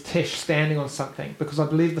there's Tish standing on something because I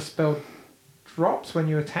believe the spell drops when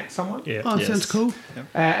you attack someone. Yeah. Oh, Yes. sounds cool.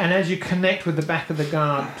 And as you connect with the back of the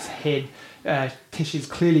guard's head, Tish is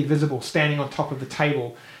clearly visible, standing on top of the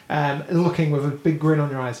table, looking with a big grin on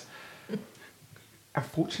your eyes.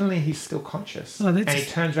 Unfortunately, he's still conscious. Oh, that's- And he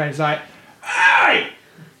turns around and he's like, "Hey!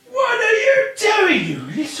 What are you doing, you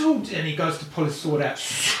little..." And he goes to pull his sword out.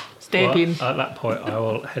 Stab Well, him. at that point, I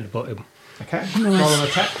will headbutt him. Okay, roll an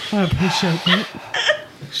attack. I appreciate that.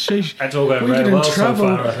 Sheesh. It's all going We very get in well so trouble.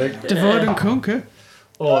 far, I think. Divide and conquer.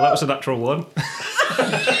 Oh, that was a natural one. You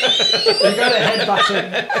go to headbutt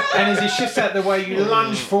him, and as he shifts out the way, you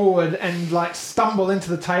lunge forward and like stumble into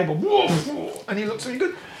the table. And he looks at you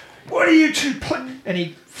good. "What are you two And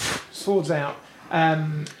he swords out.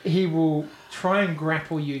 He will try and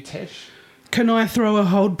grapple you, Tish. Can I throw a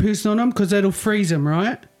hold person on him? Because that'll freeze him,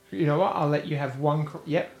 right? You know what? I'll let you have one.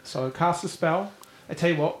 Yep. So cast a spell, I tell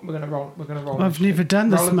you what, we're gonna roll. I've never done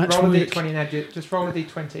this much roll a work. d20 now. Just roll a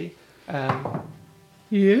d20.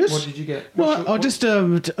 Yes. What did you get? What's Well, your- I just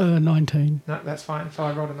 19. No, that's fine. So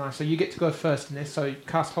I rolled a 9. So you get to go first in this. So you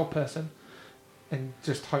cast whole person, and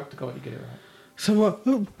just hope to God you get it right. So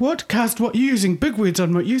what cast? What using big words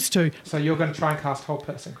I'm not used to? So you're going to try and cast whole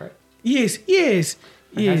person, correct? Yes. Okay,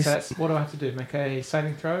 Yes. so that's, what do I have to do? Make a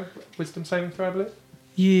saving throw, wisdom saving throw, I believe.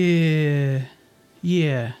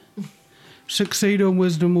 Yeah. Succeed on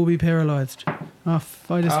wisdom will be paralysed. I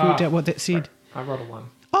just worked out what that said. I rolled a 1.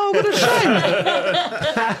 Oh, what a shame!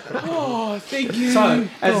 Oh, thank you. So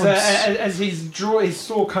gods. as his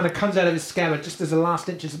sword kind of comes out of his scabbard, just as the last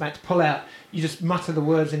inch is about to pull out, you just mutter the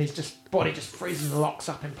words, and his body just freezes and locks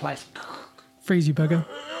up in place. Freezy bugger.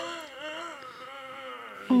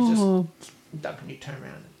 He's Oh, just Duncan, you turn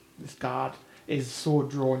around. This guard is sword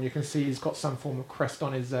drawn. You can see he's got some form of crest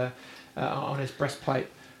on his breastplate.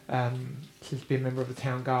 Seems to be a member of the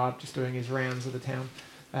town guard, just doing his rounds of the town.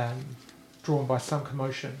 Drawn by some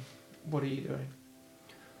commotion. What are you doing?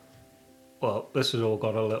 Well, this has all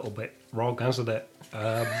got a little bit wrong, hasn't it?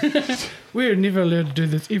 we're never allowed to do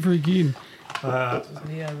this ever again. Yeah,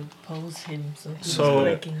 I would pose him so he's So-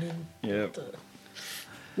 breaking in. Yeah.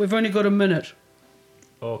 We've only got a minute,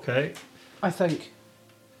 Okay. I think.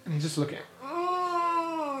 And he's just looking.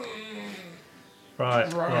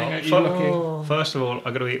 Right. Running at you, Well, looking. Oh. first of all, I'm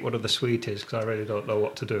going to eat one of the sweeties because I really don't know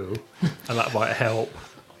what to do, and that might help.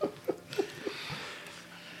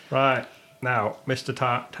 Right. Now, Mr.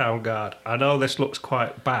 Town Guard, I know this looks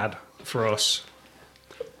quite bad for us,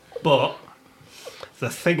 but the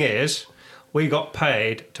thing is, we got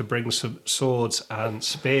paid to bring some swords and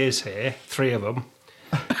spears here, 3 of them,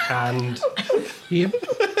 and Yep.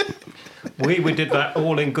 we did that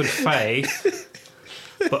all in good faith.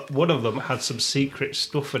 But one of them had some secret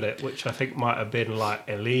stuff in it, which I think might have been like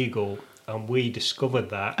illegal, and we discovered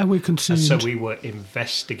that. And we're And concerned. so we were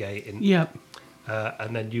investigating, Yep.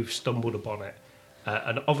 and then you've stumbled upon it.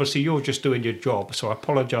 And obviously you're just doing your job, so I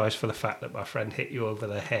apologise for the fact that my friend hit you over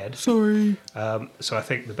the head. Sorry. So I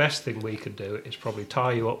think the best thing we could do is probably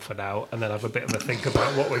tie you up for now, and then have a bit of a think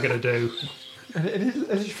about what we're going to do. And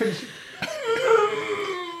as you finish,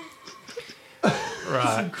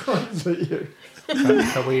 Right, he cries at you.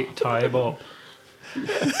 can we tie him up?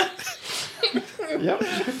 Yep,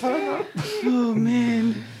 you can tie him up. Oh,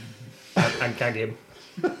 man. And gag him?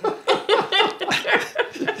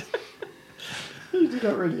 You do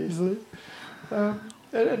that really easily. And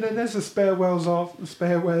then as the spare wears off,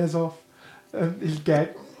 he's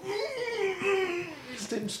gagged.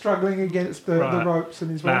 Just him struggling against the Right. ropes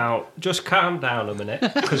and his way. Now, just calm down a minute,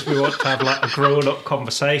 because we want to have like a grown-up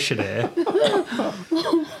conversation here.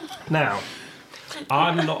 Now,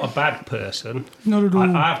 I'm not a bad person. Not at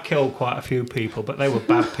all. I've killed quite a few people, but they were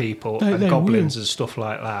bad people They and goblins were. and stuff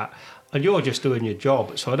like that. And you're just doing your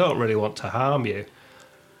job, so I don't really want to harm you.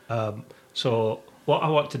 So what I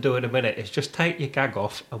want to do in a minute is just take your gag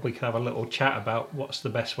off, and we can have a little chat about what's the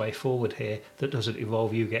best way forward here that doesn't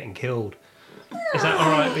involve you getting killed. Is that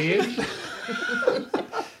all right with you?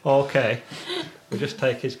 Okay. We'll just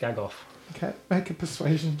take his gag off. Okay, make a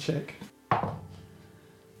persuasion check.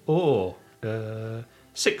 Oh,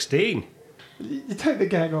 16. You take the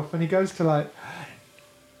gag off and he goes to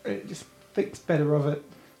it just thinks better of it.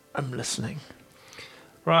 I'm listening.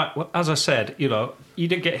 Right, well, as I said, you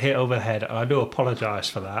did get hit over the head, and I do apologise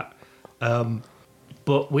for that.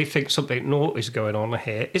 But we think something naughty's going on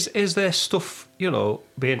here. Is there stuff,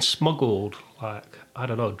 being smuggled, like, I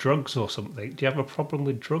don't know, drugs or something? Do you have a problem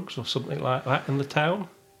with drugs or something like that in the town?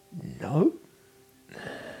 No,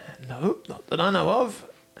 not that I know of.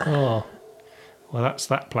 Oh, well, that's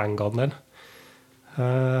that plan gone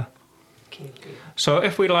then. So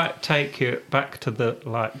if we take you back to the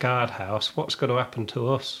guardhouse, what's going to happen to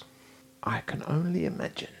us? I can only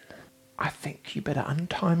imagine. I think you better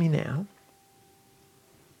untie me now.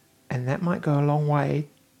 And that might go a long way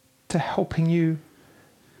to helping you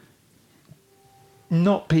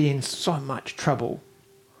not be in so much trouble.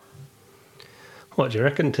 What do you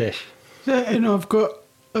reckon, Tish? And I've got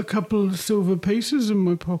a couple of silver pieces in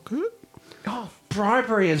my pocket. Oh,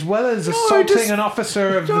 bribery as well as No, assaulting just- an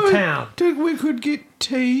officer of the Don't town. think we could get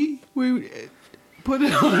tea? We would put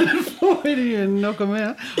it on a 40 and knock them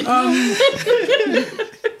out. I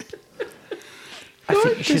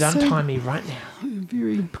think you should just say- untie me right now.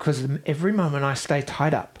 Because every moment I stay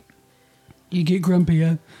tied up You get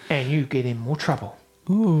grumpier. and you get in more trouble.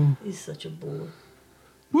 Oh. He's such a bore.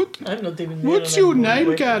 What? I'm not even. What's there your and I'm name,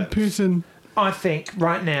 bored. guard person? I think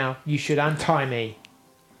right now you should untie me.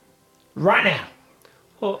 Right now.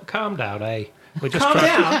 Well, calm down, eh? We're just Calm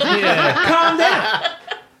trying- down. Yeah. Calm down.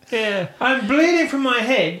 Yeah. I'm bleeding from my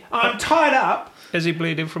head. I'm tied up. Is he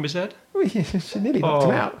bleeding from his head? Well, she nearly knocked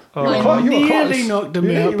him out. Oh. You were I close. You were nearly close. knocked him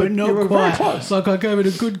Yeah, out, you but were not very quite. close. It's like I gave it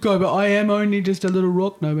a good go, but I am only just a little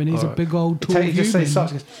rock gnome, and he's a big old tall He just human.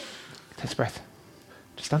 starts, goes, takes a breath.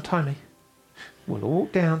 Just untie me. We'll all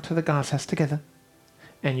walk down to the guard's house together,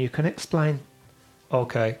 and you can explain.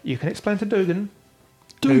 Okay. You can explain to Dugan,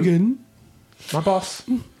 Dugan. my boss,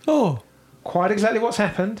 Oh, quite exactly what's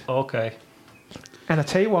happened. Okay. And I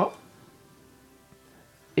tell you what,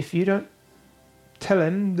 if you don't tell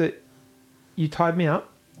him that you tied me up,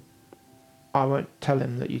 I won't tell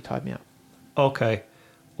him that you tied me up. Okay.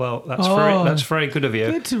 Well, Oh. that's very good of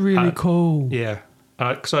you. that's really cool. Yeah.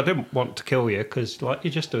 Because I didn't want to kill you, because like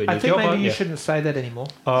you're just doing I your think job, maybe aren't you you? shouldn't say that anymore.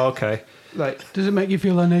 Oh, okay. Like, Does it make you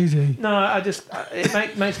feel uneasy? no,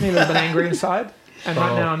 it makes me a little bit angry inside. And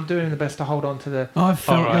right Oh. now I'm doing the best to hold on to the. I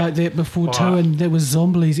felt Alright. like that before too, Alright. and there was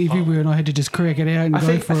zombies everywhere, and I had to just crack it out and I go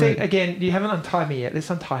think, for it. again, you haven't untied me yet. Let's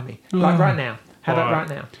untie me. Like Oh. right now. How about Alright.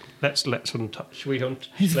 right now? Let's untie. Should we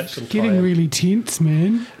He's let's untie getting him. really tense,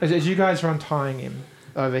 man. As you guys are untying him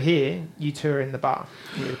over here, you two are in the bar,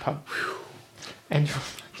 in the pub. And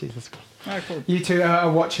Jesus Christ. You two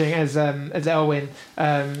are watching as Elwyn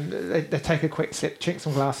they take a quick sip, chink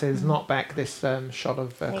some glasses, knock back this shot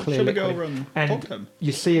of clear should we go liquid, over and talk to him?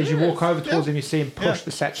 you see as you walk over towards him, you see him push Yeah.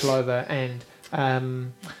 the satchel over, and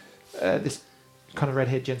this kind of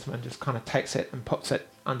red-haired gentleman just kind of takes it and puts it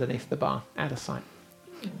underneath the bar, out of sight.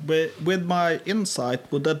 With my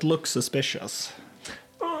insight, would that look suspicious?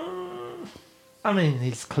 I mean,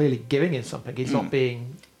 he's clearly giving it something. He's not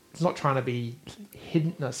being. He's not trying to be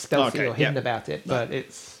hidden, stealthy Okay, or hidden yeah. about it, but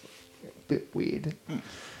it's a bit weird.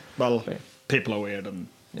 Well, Yeah. people are weird, and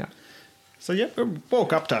Yeah. so yeah, we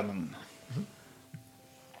walk up to him.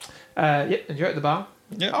 And, Yep, and you're at the bar.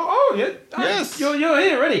 yeah. Oh, yeah. Yes. You're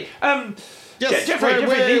here already. Yes, Jeffrey,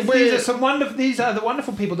 we're- these are the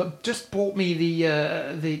wonderful people that just bought me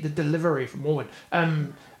the delivery from Warren.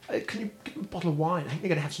 Can you give me a bottle of wine? I think they're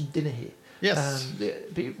going to have some dinner here. Yes.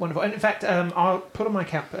 It'd be wonderful. And in fact, I'll put on my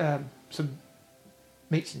cap some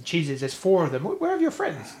meats and cheeses. There's 4 of them. Where are your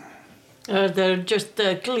friends? They're just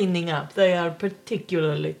cleaning up. They are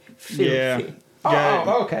particularly filthy. Yeah.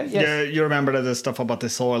 Oh, okay. Yes. Yeah, you remember the stuff about the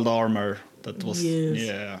soiled armor that was. Yes.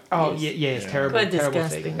 Yeah. Oh, yeah, it's Yeah. terrible. Quite terrible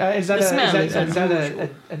disgusting. thing. Is that, The a, smell is that, is is that unusual.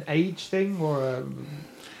 an age thing or a...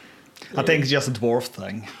 I think it's just a dwarf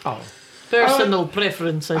thing. Oh. Personal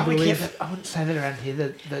preference, I I believe. wouldn't say that around here.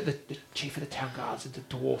 The chief of the town guards is a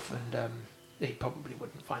dwarf, and he probably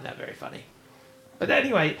wouldn't find that very funny. But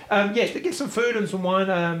anyway, get some food and some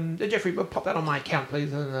wine. Jeffrey, pop that on my account,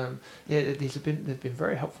 please. And they've been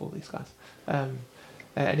very helpful. These guys.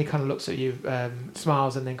 And he kind of looks at you,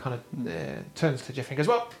 smiles, and then kind of turns to Jeffrey and goes,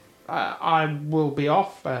 "Well, I will be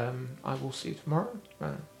off. I will see you tomorrow."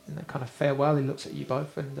 And then kind of farewell. He looks at you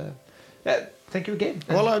both, and thank you again.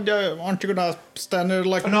 Well, aren't you gonna stand there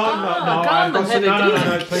like? No, come I've got and have a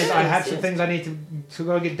no, drink. please. I have Yes, some yes. things I need to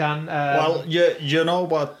go get done. Well, you know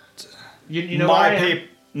what? you know my where I am? people.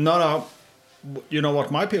 No. You know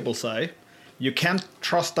what my people say? You can't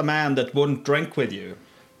trust a man that wouldn't drink with you.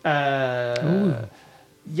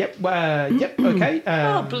 Yep. Okay.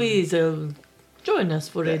 Oh, please, join us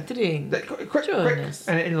for a drink. Quick, Join us.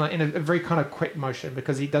 and in a very kind of quick motion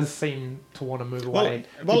because he does seem to want to move away.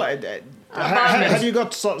 Have you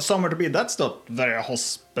got somewhere to be? That's not very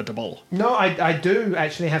hospitable. No, I do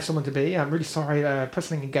actually have someone to be. I'm really sorry.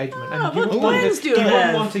 Personal engagement. Ah, you what wouldn't want plans to- do you wouldn't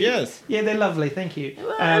have? want to- Yes. Yeah, they're lovely. Thank you.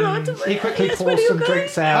 Well, He quickly yes, where pours are you some going?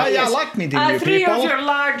 drinks out. I like meeting you 3 people. of your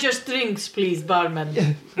largest drinks, please,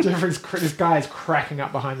 barman. This guy is cracking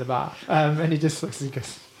up behind the bar, and he just looks. He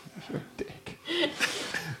goes, "You're a dick,"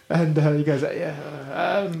 and he goes, "Yeah."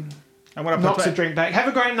 I'm gonna Knocks put a drink back. Have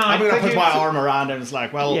a great night. I'm gonna Thank put you. my arm around him. It's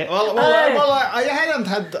like, Yeah. I hadn't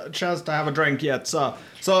had the chance to have a drink yet, so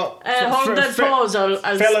Hold that pause, I'll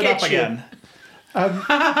fill it sketch up you. again.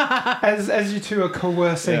 As you two are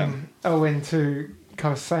coercing Owen to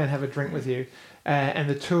kind of stay and have a drink with you, and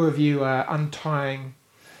the two of you are untying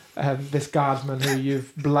this guardsman who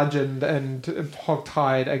you've bludgeoned and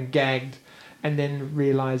hogtied and gagged, and then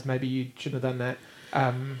realise maybe you shouldn't have done that.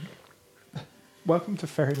 Welcome to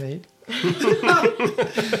Ferrymead,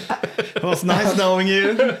 It was nice knowing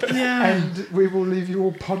you. Yeah. and we will leave you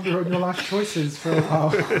all ponder on your life choices for a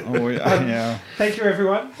while. Oh yeah. Thank you,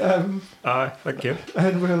 everyone, Thank you.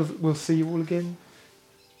 and we'll see you all again.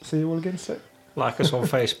 See you all again soon. Like us on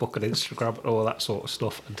Facebook and Instagram and all that sort of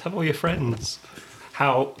stuff. And tell all your friends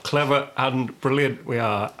how clever and brilliant we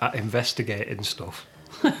are at investigating stuff.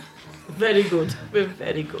 Very good. We're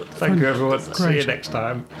very good. Thank you, everyone. See you Great. next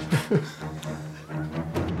time.